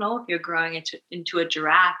clients, we don't know if you're growing into a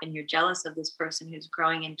giraffe and you're jealous of this person who's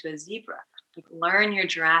growing into a zebra. Like, learn your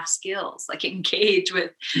giraffe skills, like engage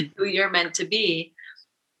with who you're meant to be,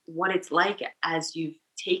 what it's like as you've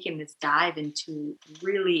taken this dive into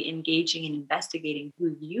really engaging and investigating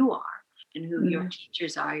who you are and who your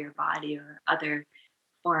teachers are, your body or other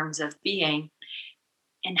forms of being,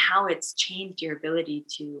 and how it's changed your ability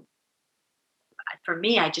to, for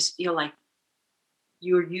me, I just feel like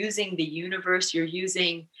you're using the universe, you're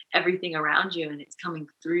using everything around you, and it's coming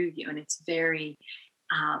through you. And it's very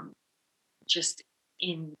just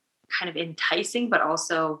in kind of enticing, but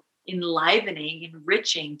also enlivening,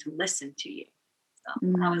 enriching to listen to you. So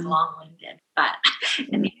that was long-winded, but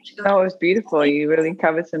that was beautiful. You really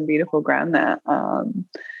covered some beautiful ground there.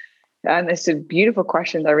 And it's a beautiful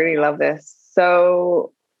question. I really love this.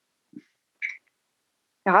 So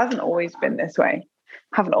it hasn't always been this way.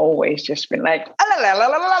 I haven't always just been like,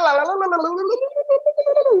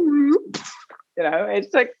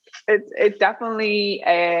 it's like, it's definitely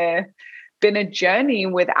been a journey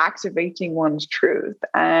with activating one's truth.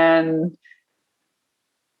 And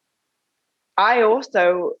I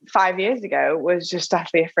also, 5 years ago, was just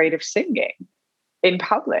deathly afraid of singing in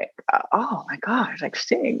public. Oh my gosh, like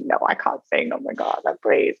sing. No, I can't sing. Oh my God, like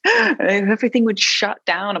please. And everything would shut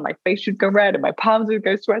down and my face would go red and my palms would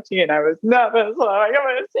go sweaty and I was nervous. Like, I'm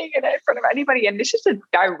going to sing it in front of anybody. And this is a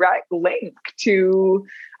direct link to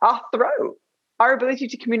our throat, our ability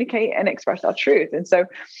to communicate and express our truth. And so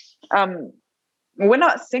we're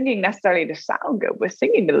not singing necessarily to sound good. We're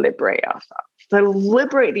singing to liberate ourselves, to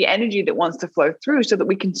liberate the energy that wants to flow through so that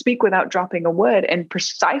we can speak without dropping a word and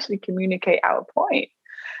precisely communicate our point.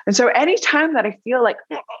 And so anytime that I feel like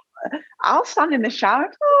I'll stand in the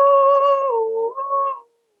shower,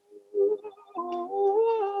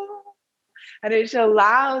 and it just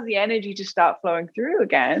allows the energy to start flowing through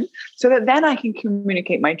again so that then I can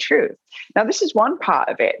communicate my truth. Now, this is one part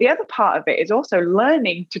of it. The other part of it is also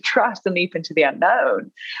learning to trust and leap into the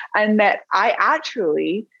unknown, and that I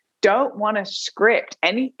actually don't want to script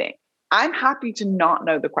anything. I'm happy to not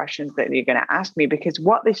know the questions that you're going to ask me, because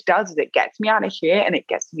what this does is it gets me out of here and it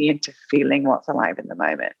gets me into feeling what's alive in the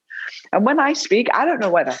moment. And when I speak, I don't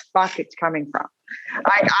know where the fuck it's coming from.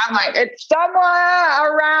 I'm like, it's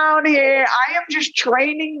somewhere around here. I am just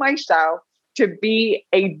training myself to be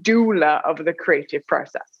a doula of the creative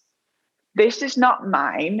process. This is not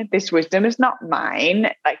mine. This wisdom is not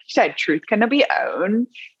mine. Like you said, truth cannot be owned.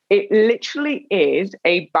 It literally is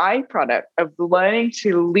a byproduct of learning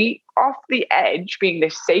to leap off the edge, being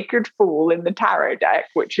this sacred fool in the tarot deck,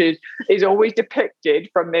 which is always depicted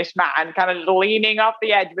from this man kind of leaning off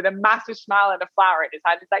the edge with a massive smile and a flower in his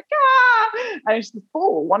hand. It's like, ah! And it's the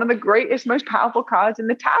Fool, one of the greatest, most powerful cards in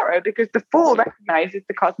the tarot, because the Fool recognizes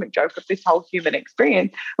the cosmic joke of this whole human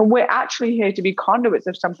experience. And we're actually here to be conduits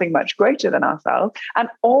of something much greater than ourselves. And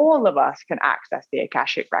all of us can access the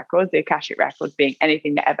Akashic Records being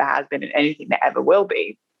anything that ever has been and anything that ever will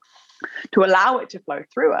be, to allow it to flow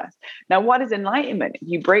through us. Now, what is enlightenment? If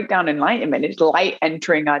you break down enlightenment, it's light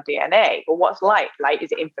entering our DNA. But what's light? Light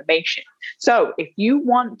is information. So if you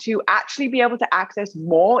want to actually be able to access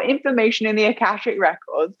more information in the Akashic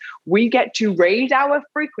Records, we get to raise our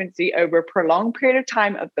frequency over a prolonged period of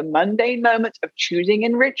time of the mundane moments of choosing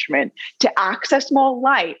enrichment to access more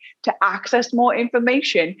light, to access more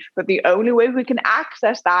information. But the only way we can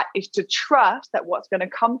access that is to trust that what's going to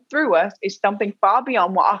come through us is something far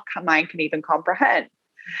beyond what our mind can even comprehend.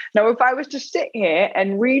 Now, if I was to sit here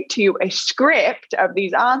and read to you a script of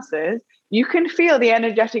these answers, you can feel the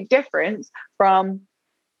energetic difference from,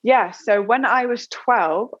 so when I was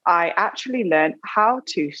 12, I actually learned how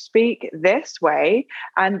to speak this way,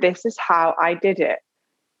 and this is how I did it.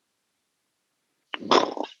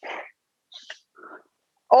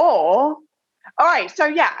 Or, all right, so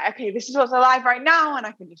this is what's alive right now, and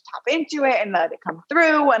I can just tap into it and let it come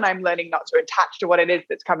through, and I'm learning not to attach to what it is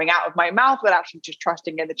that's coming out of my mouth, but actually just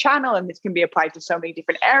trusting in the channel. And this can be applied to so many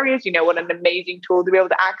different areas. You know what an amazing tool to be able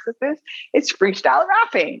to access this? It's freestyle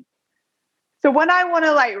rapping. So when I want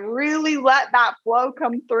to like really let that flow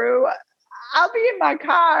come through, I'll be in my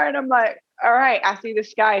car and I'm like, all right, I see the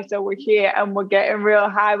sky, so we're here and we're getting real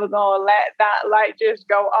high. We're gonna let that light just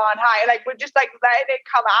go on high. Like we're just like letting it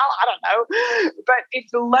come out. I don't know. But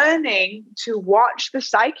it's learning to watch the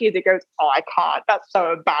psyche that goes, oh, I can't. That's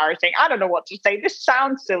so embarrassing. I don't know what to say. This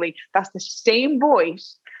sounds silly. That's the same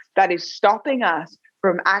voice that is stopping us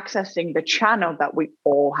from accessing the channel that we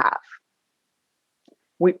all have.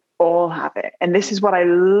 We all have it. And this is what I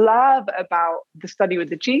love about the study with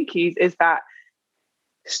the Gene Keys, is that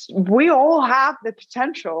we all have the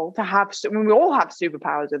potential to have, we all have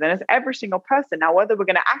superpowers within us, every single person. Now, whether we're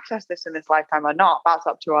going to access this in this lifetime or not, that's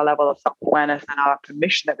up to our level of self-awareness and our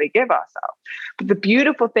permission that we give ourselves. But the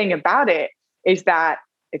beautiful thing about it is that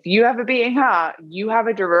if you have a beating heart, you have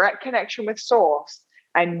a direct connection with Source,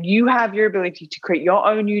 and you have your ability to create your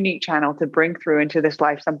own unique channel to bring through into this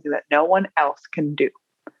life something that no one else can do.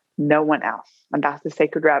 No one else. And that's the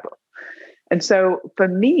Sacred Rebel. And so for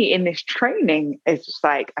me in this training, it's just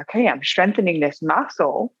like, okay, I'm strengthening this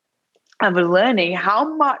muscle and we're learning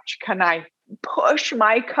how much can I push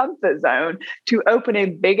my comfort zone to open a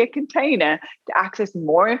bigger container to access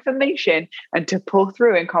more information and to pull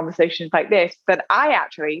through in conversations like this, that I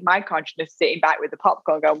actually, my consciousness sitting back with the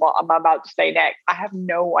popcorn going, what am I about to say next? I have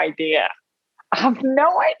no idea. I have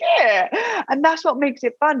no idea. And that's what makes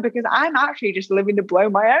it fun, because I'm actually just living to blow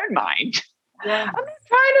my own mind. Yeah. I'm not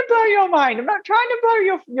trying to blow your mind. I'm not trying to blow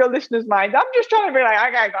your listeners' minds. I'm just trying to be like,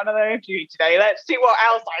 okay, I got another interview today. Let's see what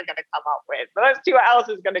else I'm going to come up with. Let's see what else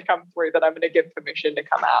is going to come through that I'm going to give permission to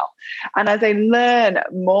come out. And as I learn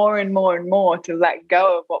more and more and more to let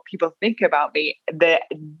go of what people think about me, the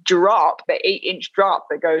 8-inch drop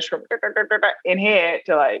that goes from in here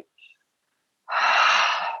to like,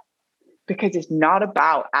 because it's not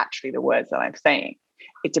about actually the words that I'm saying.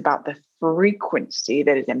 It's about the frequency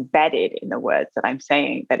that is embedded in the words that I'm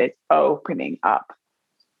saying that is opening up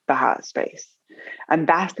the heart space. And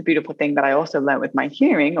that's the beautiful thing that I also learned with my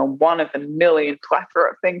hearing, or one of the million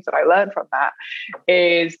plethora of things that I learned from that,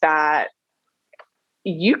 is that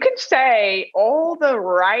you can say all the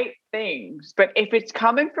right things, but if it's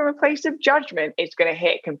coming from a place of judgment, it's going to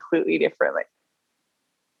hit completely differently.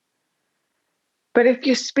 But if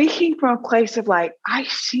you're speaking from a place of like, I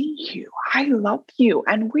see you, I love you,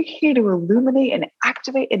 and we're here to illuminate and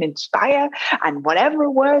activate and inspire, and whatever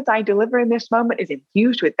words I deliver in this moment is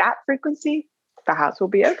infused with that frequency, the hearts will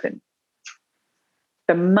be open.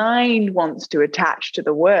 The mind wants to attach to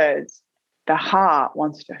the words. The heart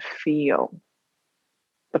wants to feel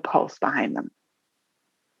the pulse behind them.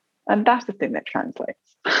 And that's the thing that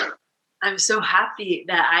translates. I'm so happy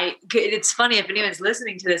that it's funny, if anyone's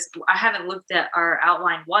listening to this, I haven't looked at our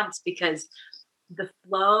outline once, because the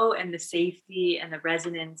flow and the safety and the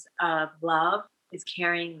resonance of love is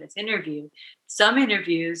carrying this interview. Some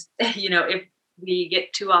interviews, if we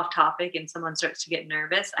get too off topic and someone starts to get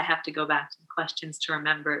nervous, I have to go back to the questions to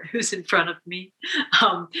remember who's in front of me.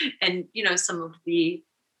 And some of the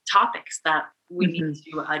topics that we need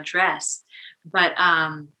to address. But,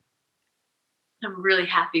 I'm really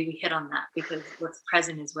happy we hit on that, because what's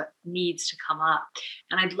present is what needs to come up.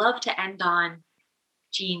 And I'd love to end on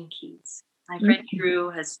Gene Keys. My friend Drew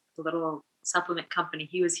has a little supplement company.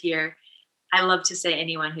 He was here. I love to say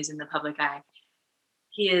anyone who's in the public eye.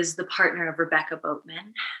 He is the partner of Rebecca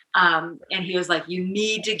Boatman. And he was like, you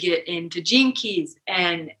need to get into Gene Keys.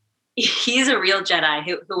 And he's a real Jedi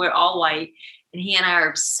who we're all white. And he and I are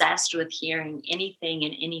obsessed with hearing anything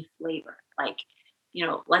in any flavor. Like,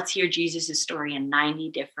 let's hear Jesus's story in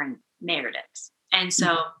 90 different narratives. And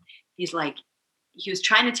so he was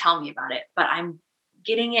trying to tell me about it, but I'm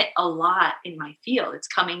getting it a lot in my field. It's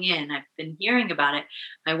coming in. I've been hearing about it.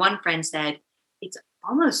 My one friend said, it's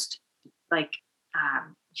almost like,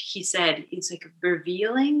 he said, it's like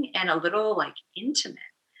revealing and a little like intimate.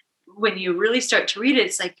 When you really start to read it,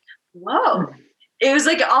 it's like, whoa. It was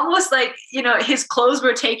like almost like, his clothes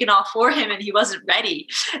were taken off for him and he wasn't ready.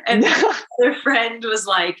 And their friend was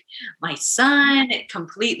like, my son, it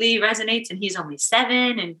completely resonates, and he's only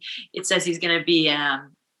 7. And it says he's going to be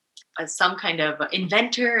some kind of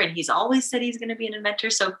inventor. And he's always said he's going to be an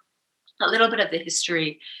inventor. So a little bit of the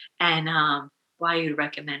history and why you'd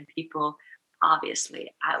recommend people,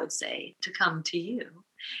 obviously, I would say to come to you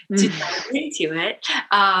to dive into it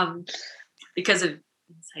because of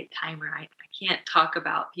Insight Timer. I can't talk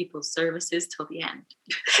about people's services till the end,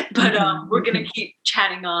 but we're going to keep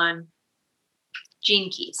chatting on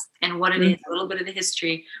Gene Keys and what it is, a little bit of the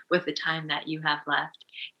history with the time that you have left,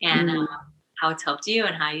 and how it's helped you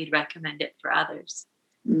and how you'd recommend it for others.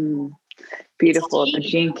 Beautiful. The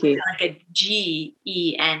Gene Keys. Like a Gene.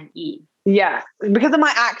 Yeah, because of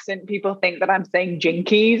my accent, people think that I'm saying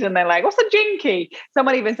jinkies, and they're like, what's a jinky?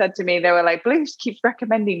 Someone even said to me, they were like, Bruce keeps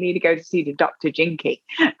recommending me to go to see the Dr. Jinky.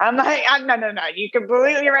 I'm like, no, you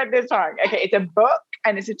completely read this wrong. Okay, it's a book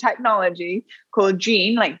and it's a technology called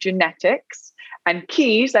Gene, like genetics, and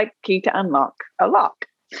keys, like key to unlock a lock.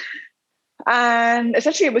 And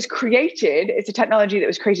essentially it was created, it's a technology that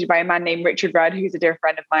was created by a man named Richard Rudd, who's a dear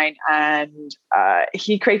friend of mine. And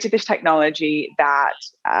he created this technology that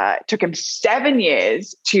took him 7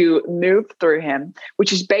 years to move through him,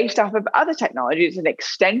 which is based off of other technology. It's an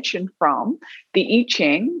extension from the I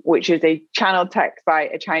Ching, which is a channeled text by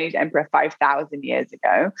a Chinese emperor 5,000 years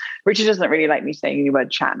ago. Richard doesn't really like me saying the word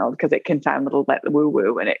channeled because it can sound a little bit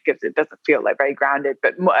woo-woo and it doesn't feel like very grounded,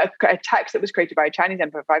 but a text that was created by a Chinese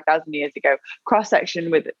emperor 5,000 years ago, cross-section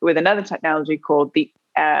with another technology called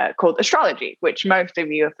astrology, which most of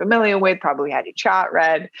you are familiar with, probably had your chart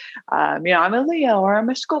read. I'm a Leo, or I'm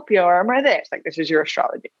a Scorpio, or I'm a this. Like, this is your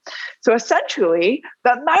astrology. So essentially,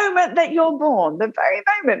 the moment that you're born, the very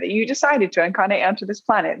moment that you decided to incarnate onto this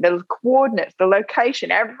planet, the coordinates, the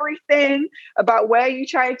location, everything about where you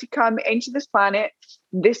tried to come into this planet,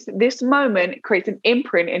 this moment creates an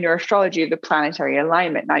imprint in your astrology of the planetary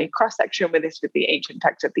alignment. Now, you cross-section with the ancient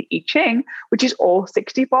text of the I Ching, which is all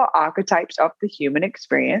 64 archetypes of the human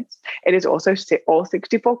experience. It is also all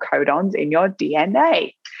 64 codons in your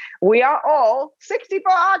DNA. We are all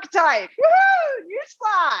 64 archetypes. Woohoo!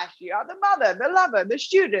 Newsflash! You are the mother, the lover, the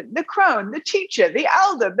student, the crone, the teacher, the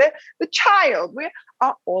elder, the child. We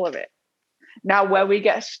are all of it. Now, where we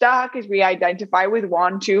get stuck is we identify with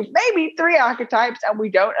 1, 2, maybe 3 archetypes, and we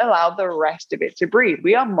don't allow the rest of it to breathe.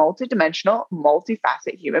 We are multidimensional,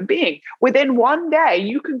 multifaceted human beings. Within one day,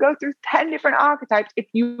 you can go through 10 different archetypes if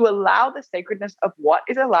you allow the sacredness of what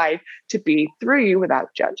is alive to be through you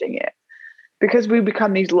without judging it. Because we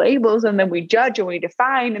become these labels, and then we judge and we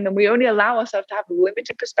define, and then we only allow ourselves to have a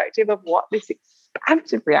limited perspective of what this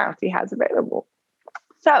expansive reality has available.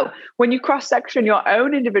 So when you cross-section your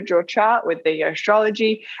own individual chart with the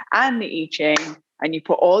astrology and the I Ching, and you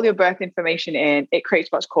put all your birth information in, it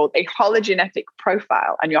creates what's called a hologenetic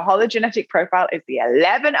profile. And your hologenetic profile is the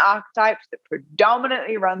 11 archetypes that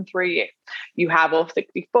predominantly run through you. You have all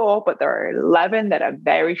 64, but there are 11 that are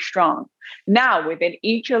very strong. Now, within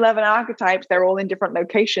each 11 archetypes, they're all in different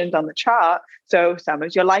locations on the chart. So some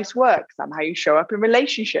is your life's work, some how you show up in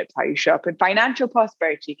relationships, how you show up in financial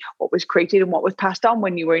prosperity, what was created and what was passed on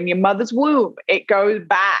when you were in your mother's womb. It goes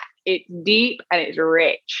back. It's deep and it's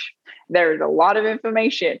rich. There is a lot of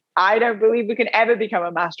information. I don't believe we can ever become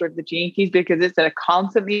a master of the Gene Keys because it's a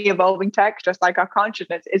constantly evolving text, just like our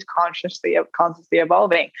consciousness is constantly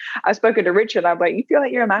evolving. I've spoken to Richard. I'm like, you feel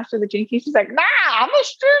like you're a master of the Gene Keys? He's like, nah, I'm a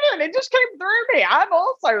student. It just came through me. I'm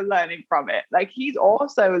also learning from it. Like he's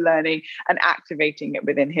also learning and activating it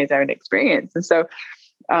within his own experience. And so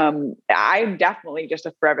I'm definitely just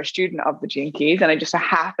a forever student of the Gene Keys, and I just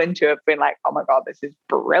happen to have been like, oh my God, this is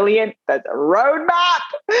brilliant. There's a roadmap.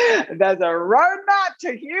 There's a roadmap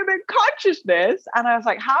to human consciousness. And I was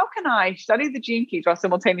like, how can I study the Gene Keys while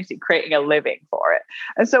simultaneously creating a living for it?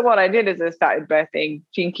 And so what I did is I started birthing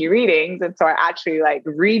Gene Key readings. And so I actually like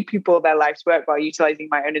read people their life's work while utilizing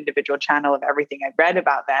my own individual channel of everything I've read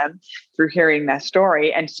about them through hearing their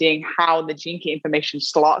story and seeing how the Gene Key information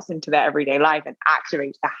slots into their everyday life and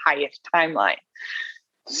activates the highest timeline.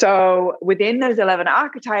 So within those 11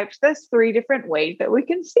 archetypes, there's 3 different ways that we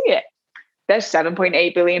can see it. There's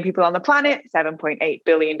 7.8 billion people on the planet, 7.8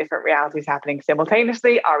 billion different realities happening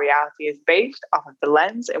simultaneously. Our reality is based off of the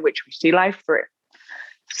lens in which we see life through.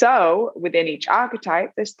 So within each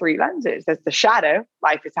archetype, there's 3 lenses. There's the shadow,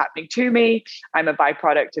 life is happening to me. I'm a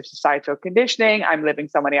byproduct of societal conditioning. I'm living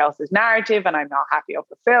somebody else's narrative and I'm not happy or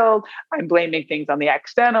fulfilled. I'm blaming things on the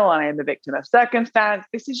external and I am the victim of circumstance.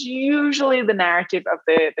 This is usually the narrative of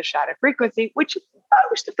the shadow frequency, which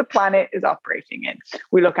most of the planet is operating in.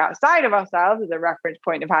 We look outside of ourselves as a reference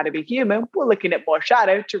point of how to be human. We're looking at more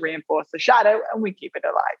shadow to reinforce the shadow and we keep it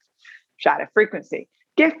alive. Shadow frequency.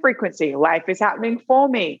 Gift frequency, life is happening for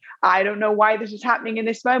me. I don't know why this is happening in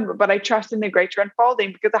this moment, but I trust in the greater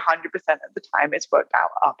unfolding because 100% of the time it's worked out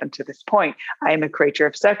up until this point. I am a creator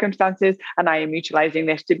of circumstances and I am utilizing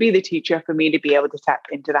this to be the teacher for me to be able to tap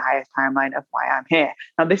into the highest timeline of why I'm here.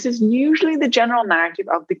 Now, this is usually the general narrative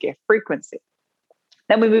of the gift frequency.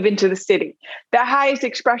 Then we move into the city, the highest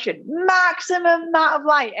expression, maximum amount of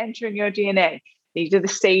light entering your DNA. These are the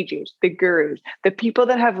sages, the gurus, the people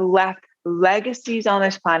that have left legacies on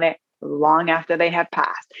this planet long after they have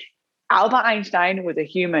passed. Albert Einstein was a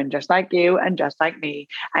human just like you and just like me,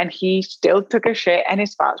 and he still took a shit and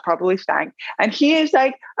his farts probably stank, and he is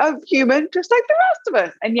like a human just like the rest of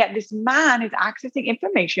us, and yet this man is accessing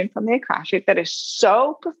information from the Akashic that is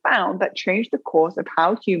so profound that changed the course of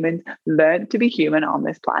how humans learned to be human on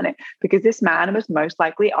this planet, because this man was most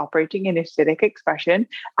likely operating in acidic expression,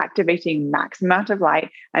 activating max amount of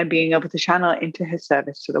light and being able to channel it into his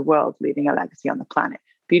service to the world, leaving a legacy on the planet.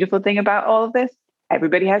 Beautiful thing about all of this,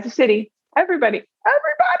 everybody has a city. Everybody.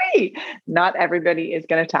 Not everybody is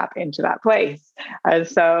going to tap into that place. And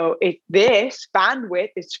so this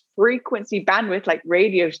bandwidth, this frequency bandwidth, like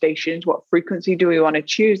radio stations, what frequency do we want to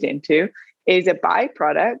choose into, is a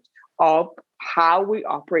byproduct of how we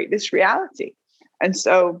operate this reality. And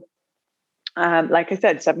so, like I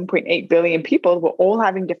said, 7.8 billion people were all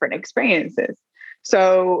having different experiences.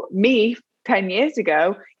 So me, 10 years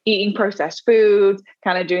ago, eating processed foods,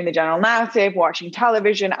 kind of doing the general narrative, watching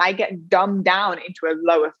television, I get dumbed down into a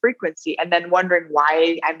lower frequency and then wondering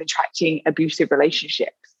why I'm attracting abusive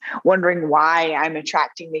relationships, wondering why I'm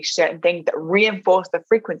attracting these certain things that reinforce the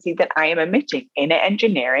frequency that I am emitting, inner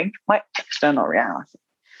engineering my external reality.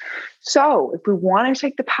 So if we want to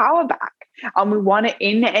take the power back and we want to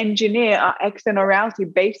inner engineer our external reality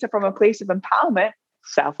based from a place of empowerment,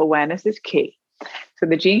 self-awareness is key. So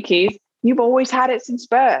the Gene Keys, you've always had it since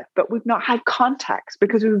birth, but we've not had context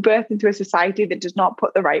because we've birthed into a society that does not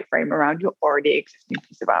put the right frame around your already existing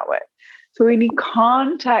piece of artwork. So we need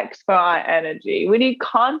context for our energy. We need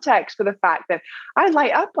context for the fact that I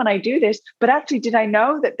light up when I do this, but actually, did I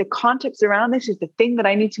know that the context around this is the thing that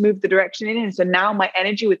I need to move the direction in? And so now my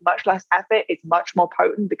energy with much less effort is much more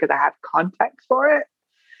potent because I have context for it.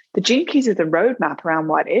 The Gene Keys is the roadmap around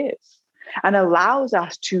what is and allows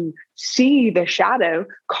us to see the shadow,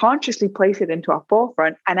 consciously place it into our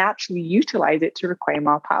forefront, and actually utilize it to reclaim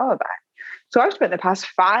our power back. So I've spent the past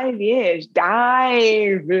 5 years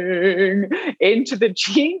diving into the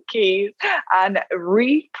Gene Keys and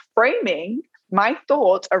reframing my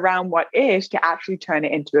thoughts around what is to actually turn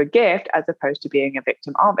it into a gift as opposed to being a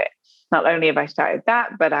victim of it. Not only have I started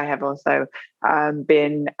that, but I have also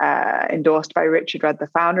been endorsed by Richard Rudd, the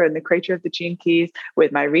founder and the creator of the Gene Keys,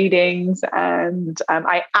 with my readings. And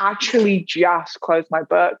I actually just closed my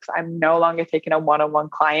books. I'm no longer taking on one-on-one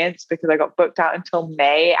clients because I got booked out until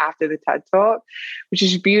May after the TED Talk, which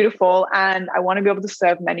is beautiful. And I want to be able to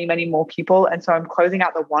serve many, many more people. And so I'm closing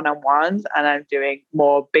out the one-on-ones and I'm doing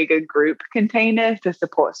more bigger group containers to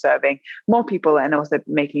support serving more people and also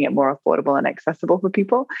making it more affordable and accessible for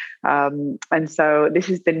people. And so this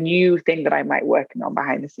is the new thing that I'm like working on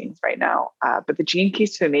behind the scenes right now. But the Gene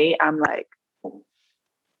Keys for me, I'm like,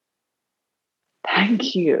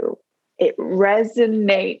 thank you. It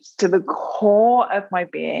resonates to the core of my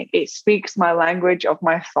being. It speaks my language of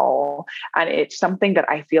my soul. And it's something that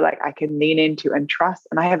I feel like I can lean into and trust.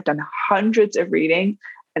 And I have done hundreds of readings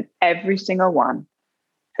and every single one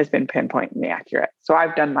has been pinpointingly accurate. So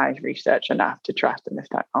I've done my research enough to trust in this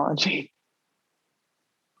technology.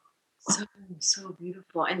 So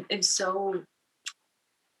beautiful and so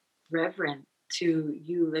reverent to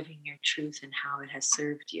you living your truth and how it has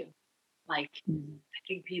served you. Like, I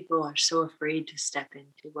think people are so afraid to step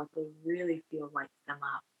into what they really feel lights them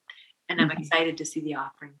up. And I'm excited to see the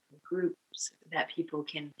offering from groups that people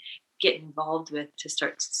can get involved with to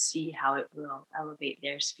start to see how it will elevate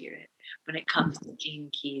their spirit when it comes to Gene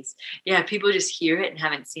Keys. Yeah, people just hear it and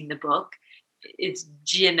haven't seen the book. It's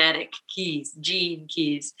genetic keys, Gene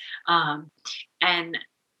Keys. And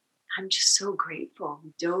I'm just so grateful.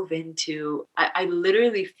 We dove into, I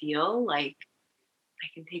literally feel like I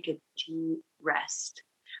can take a deep rest.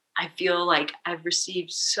 I feel like I've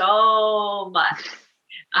received so much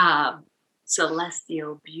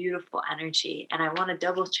celestial, beautiful energy. And I want to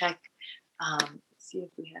double check, see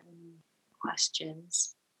if we have any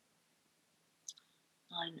questions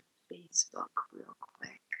on Facebook real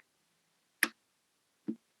quick.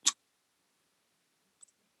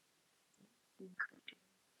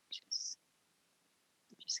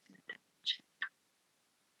 I'm just going to double check.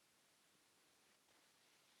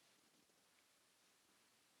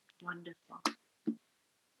 Wonderful.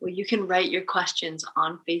 Well, you can write your questions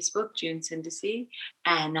on Facebook, June Sindisi,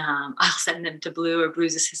 and I'll send them to Blue or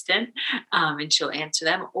Blue's assistant, and she'll answer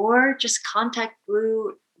them. Or just contact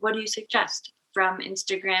Blue. What do you suggest? From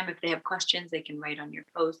Instagram, if they have questions, they can write on your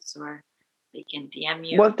posts or they can DM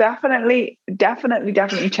you. Well, definitely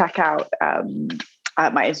check out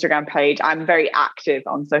my Instagram page. I'm very active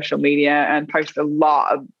on social media and post a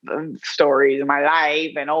lot of stories of my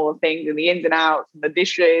life and all the things and the ins and outs and the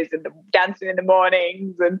dishes and the dancing in the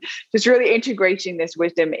mornings and just really integrating this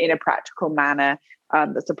wisdom in a practical manner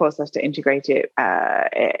that supports us to integrate it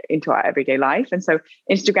into our everyday life. And so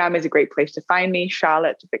Instagram is a great place to find me,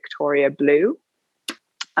 Charlotte Victoria Blue.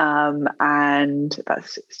 And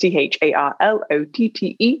that's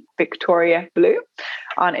CHARLOTTE Victoria Blue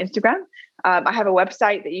on Instagram. I have a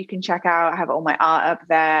website that you can check out. I have all my art up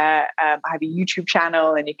there. I have a YouTube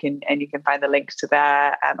channel, and you can find the links to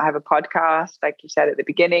there. I have a podcast, like you said at the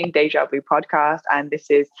beginning, Deja Vu Podcast, and this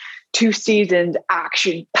is 2 seasons,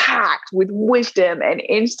 action-packed with wisdom and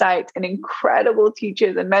insights and incredible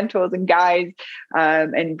teachers and mentors and guides.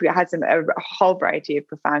 And we had a whole variety of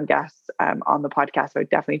profound guests on the podcast, so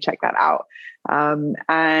definitely check that out.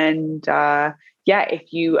 Yeah,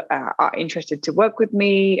 if you are interested to work with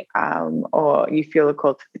me or you feel a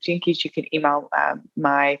call to the Gene Keys, you can email I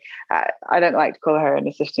don't like to call her an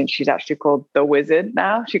assistant. She's actually called the Wizard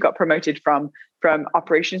now. She got promoted from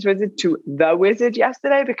operations wizard to the Wizard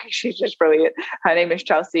yesterday because she's just brilliant. Her name is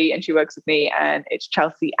Chelsea and she works with me, and it's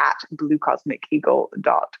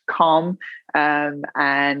chelsea@bluecosmiceagle.com.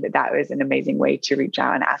 And that is an amazing way to reach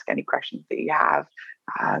out and ask any questions that you have.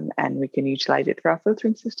 And we can utilize it through our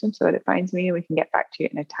filtering system so that it finds me and we can get back to you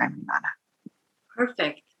in a timely manner.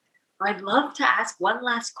 Perfect. Well, I'd love to ask one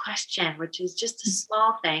last question, which is just a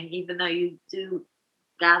small thing, even though you do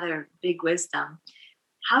gather big wisdom.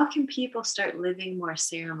 How can people start living more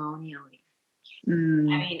ceremonially? I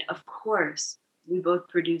mean, of course, we both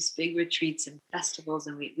produce big retreats and festivals,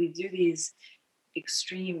 and we do these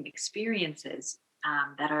extreme experiences.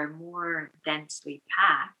 that are more densely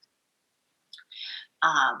packed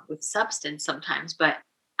with substance sometimes, but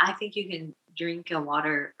I think you can drink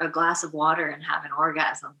a glass of water and have an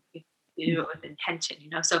orgasm if you do it with intention,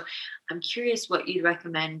 So I'm curious what you'd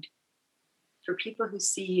recommend for people who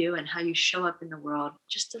see you and how you show up in the world,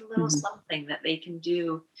 just a little something that they can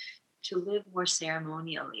do to live more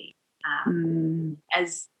ceremonially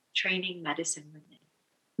as training medicine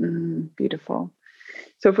women. Beautiful.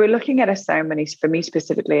 So if we're looking at a ceremony, for me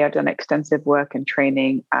specifically, I've done extensive work and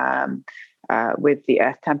training with the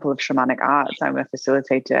Earth Temple of Shamanic Arts. I'm a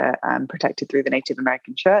facilitator protected through the Native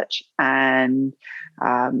American Church, and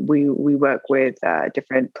we work with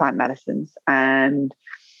different plant medicines. And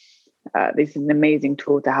this is an amazing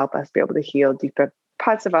tool to help us be able to heal deeper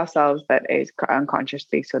parts of ourselves that is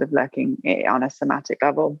unconsciously sort of lurking on a somatic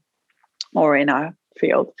level or in our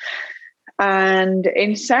field. And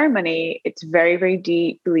in ceremony, it's very, very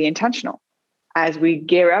deeply intentional. As we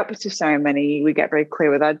gear up to ceremony, we get very clear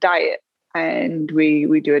with our diet. And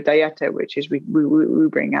we do a dieta, which is we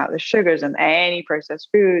bring out the sugars and any processed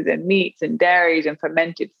foods and meats and dairies and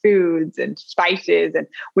fermented foods and spices, and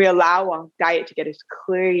we allow our diet to get as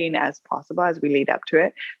clean as possible as we lead up to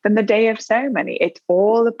it. Then the day of ceremony, it's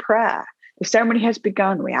all a prayer. The ceremony has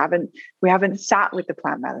begun. We haven't sat with the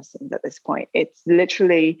plant medicines at this point. It's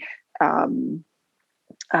literally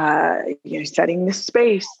setting the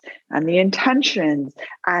space and the intentions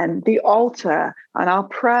and the altar and our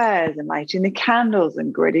prayers and lighting the candles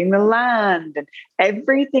and gridding the land, and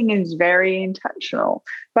everything is very intentional.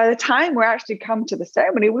 By the time we're actually come to the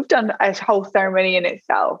ceremony, we've done a whole ceremony in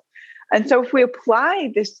itself. And so if we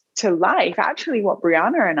apply this to life, actually what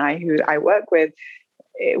Brianna and I, who I work with,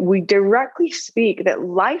 we directly speak that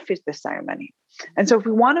life is the ceremony. And so if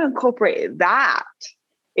we want to incorporate that,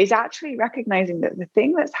 is actually recognizing that the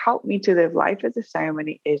thing that's helped me to live life as a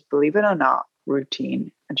ceremony is, believe it or not, routine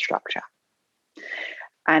and structure.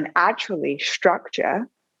 And actually, structure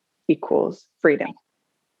equals freedom.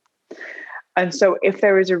 And so if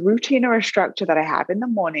there is a routine or a structure that I have in the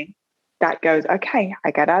morning that goes, okay,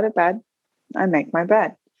 I get out of bed, I make my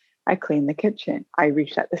bed, I clean the kitchen, I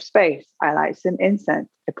reset the space, I light some incense,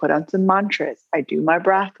 I put on some mantras, I do my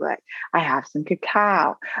breath work, I have some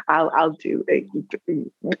cacao, I'll do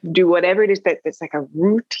whatever it is that's like a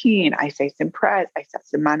routine. I say some prayers, I set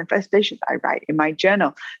some manifestations, I write in my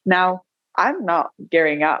journal. Now, I'm not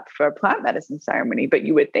gearing up for a plant medicine ceremony, but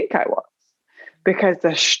you would think I was. Because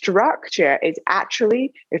the structure is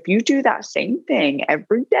actually, if you do that same thing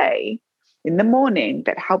every day, in the morning,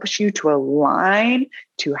 that helps you to align,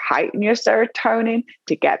 to heighten your serotonin,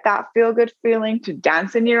 to get that feel-good feeling, to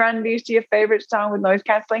dance in your undies to your favorite song with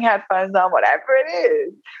noise-canceling headphones on, whatever it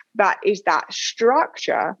is, that is that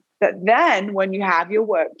structure that then when you have your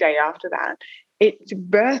work day after that, it's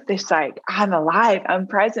birth this like, I'm alive, I'm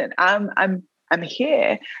present, I'm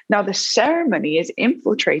here. Now the ceremony is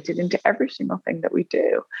infiltrated into every single thing that we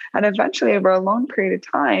do. And eventually over a long period of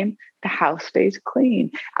time, the house stays clean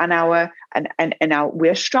and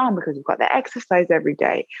we're strong because we've got the exercise every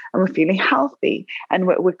day and we're feeling healthy and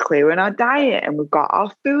we're clear in our diet and we've got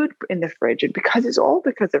our food in the fridge, and because it's all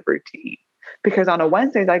because of routine. Because on a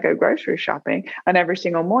Wednesdays I go grocery shopping and every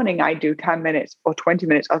single morning I do 10 minutes or 20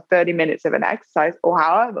 minutes or 30 minutes of an exercise or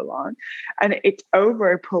however long. And it's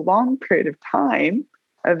over a prolonged period of time.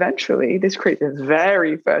 Eventually, this creates a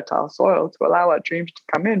very fertile soil to allow our dreams to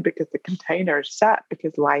come in because the container is set,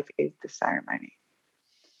 because life is the ceremony.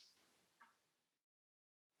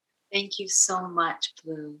 Thank you so much,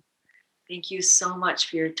 Blue. Thank you so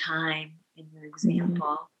much for your time and your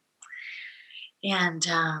example. And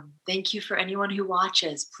thank you for anyone who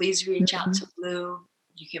watches. Please reach out to Blue.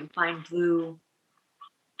 You can find Blue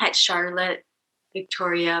at Charlotte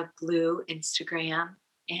Victoria Blue Instagram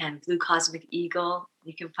and Blue Cosmic Eagle.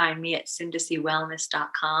 You can find me at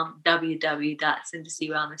CindyCWellness.com,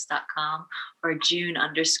 www.CindyCWellness.com, or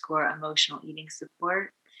June_emotional eating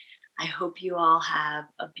support. I hope you all have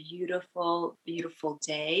a beautiful, beautiful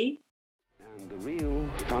day. And the real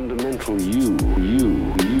fundamental you.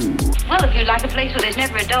 Well, if you'd like a place where there's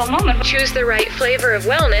never a dull moment, Choose the right flavor of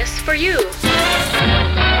wellness for you.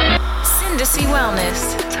 Cindy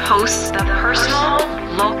Wellness hosts the personal,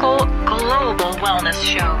 local, global wellness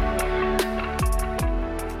show.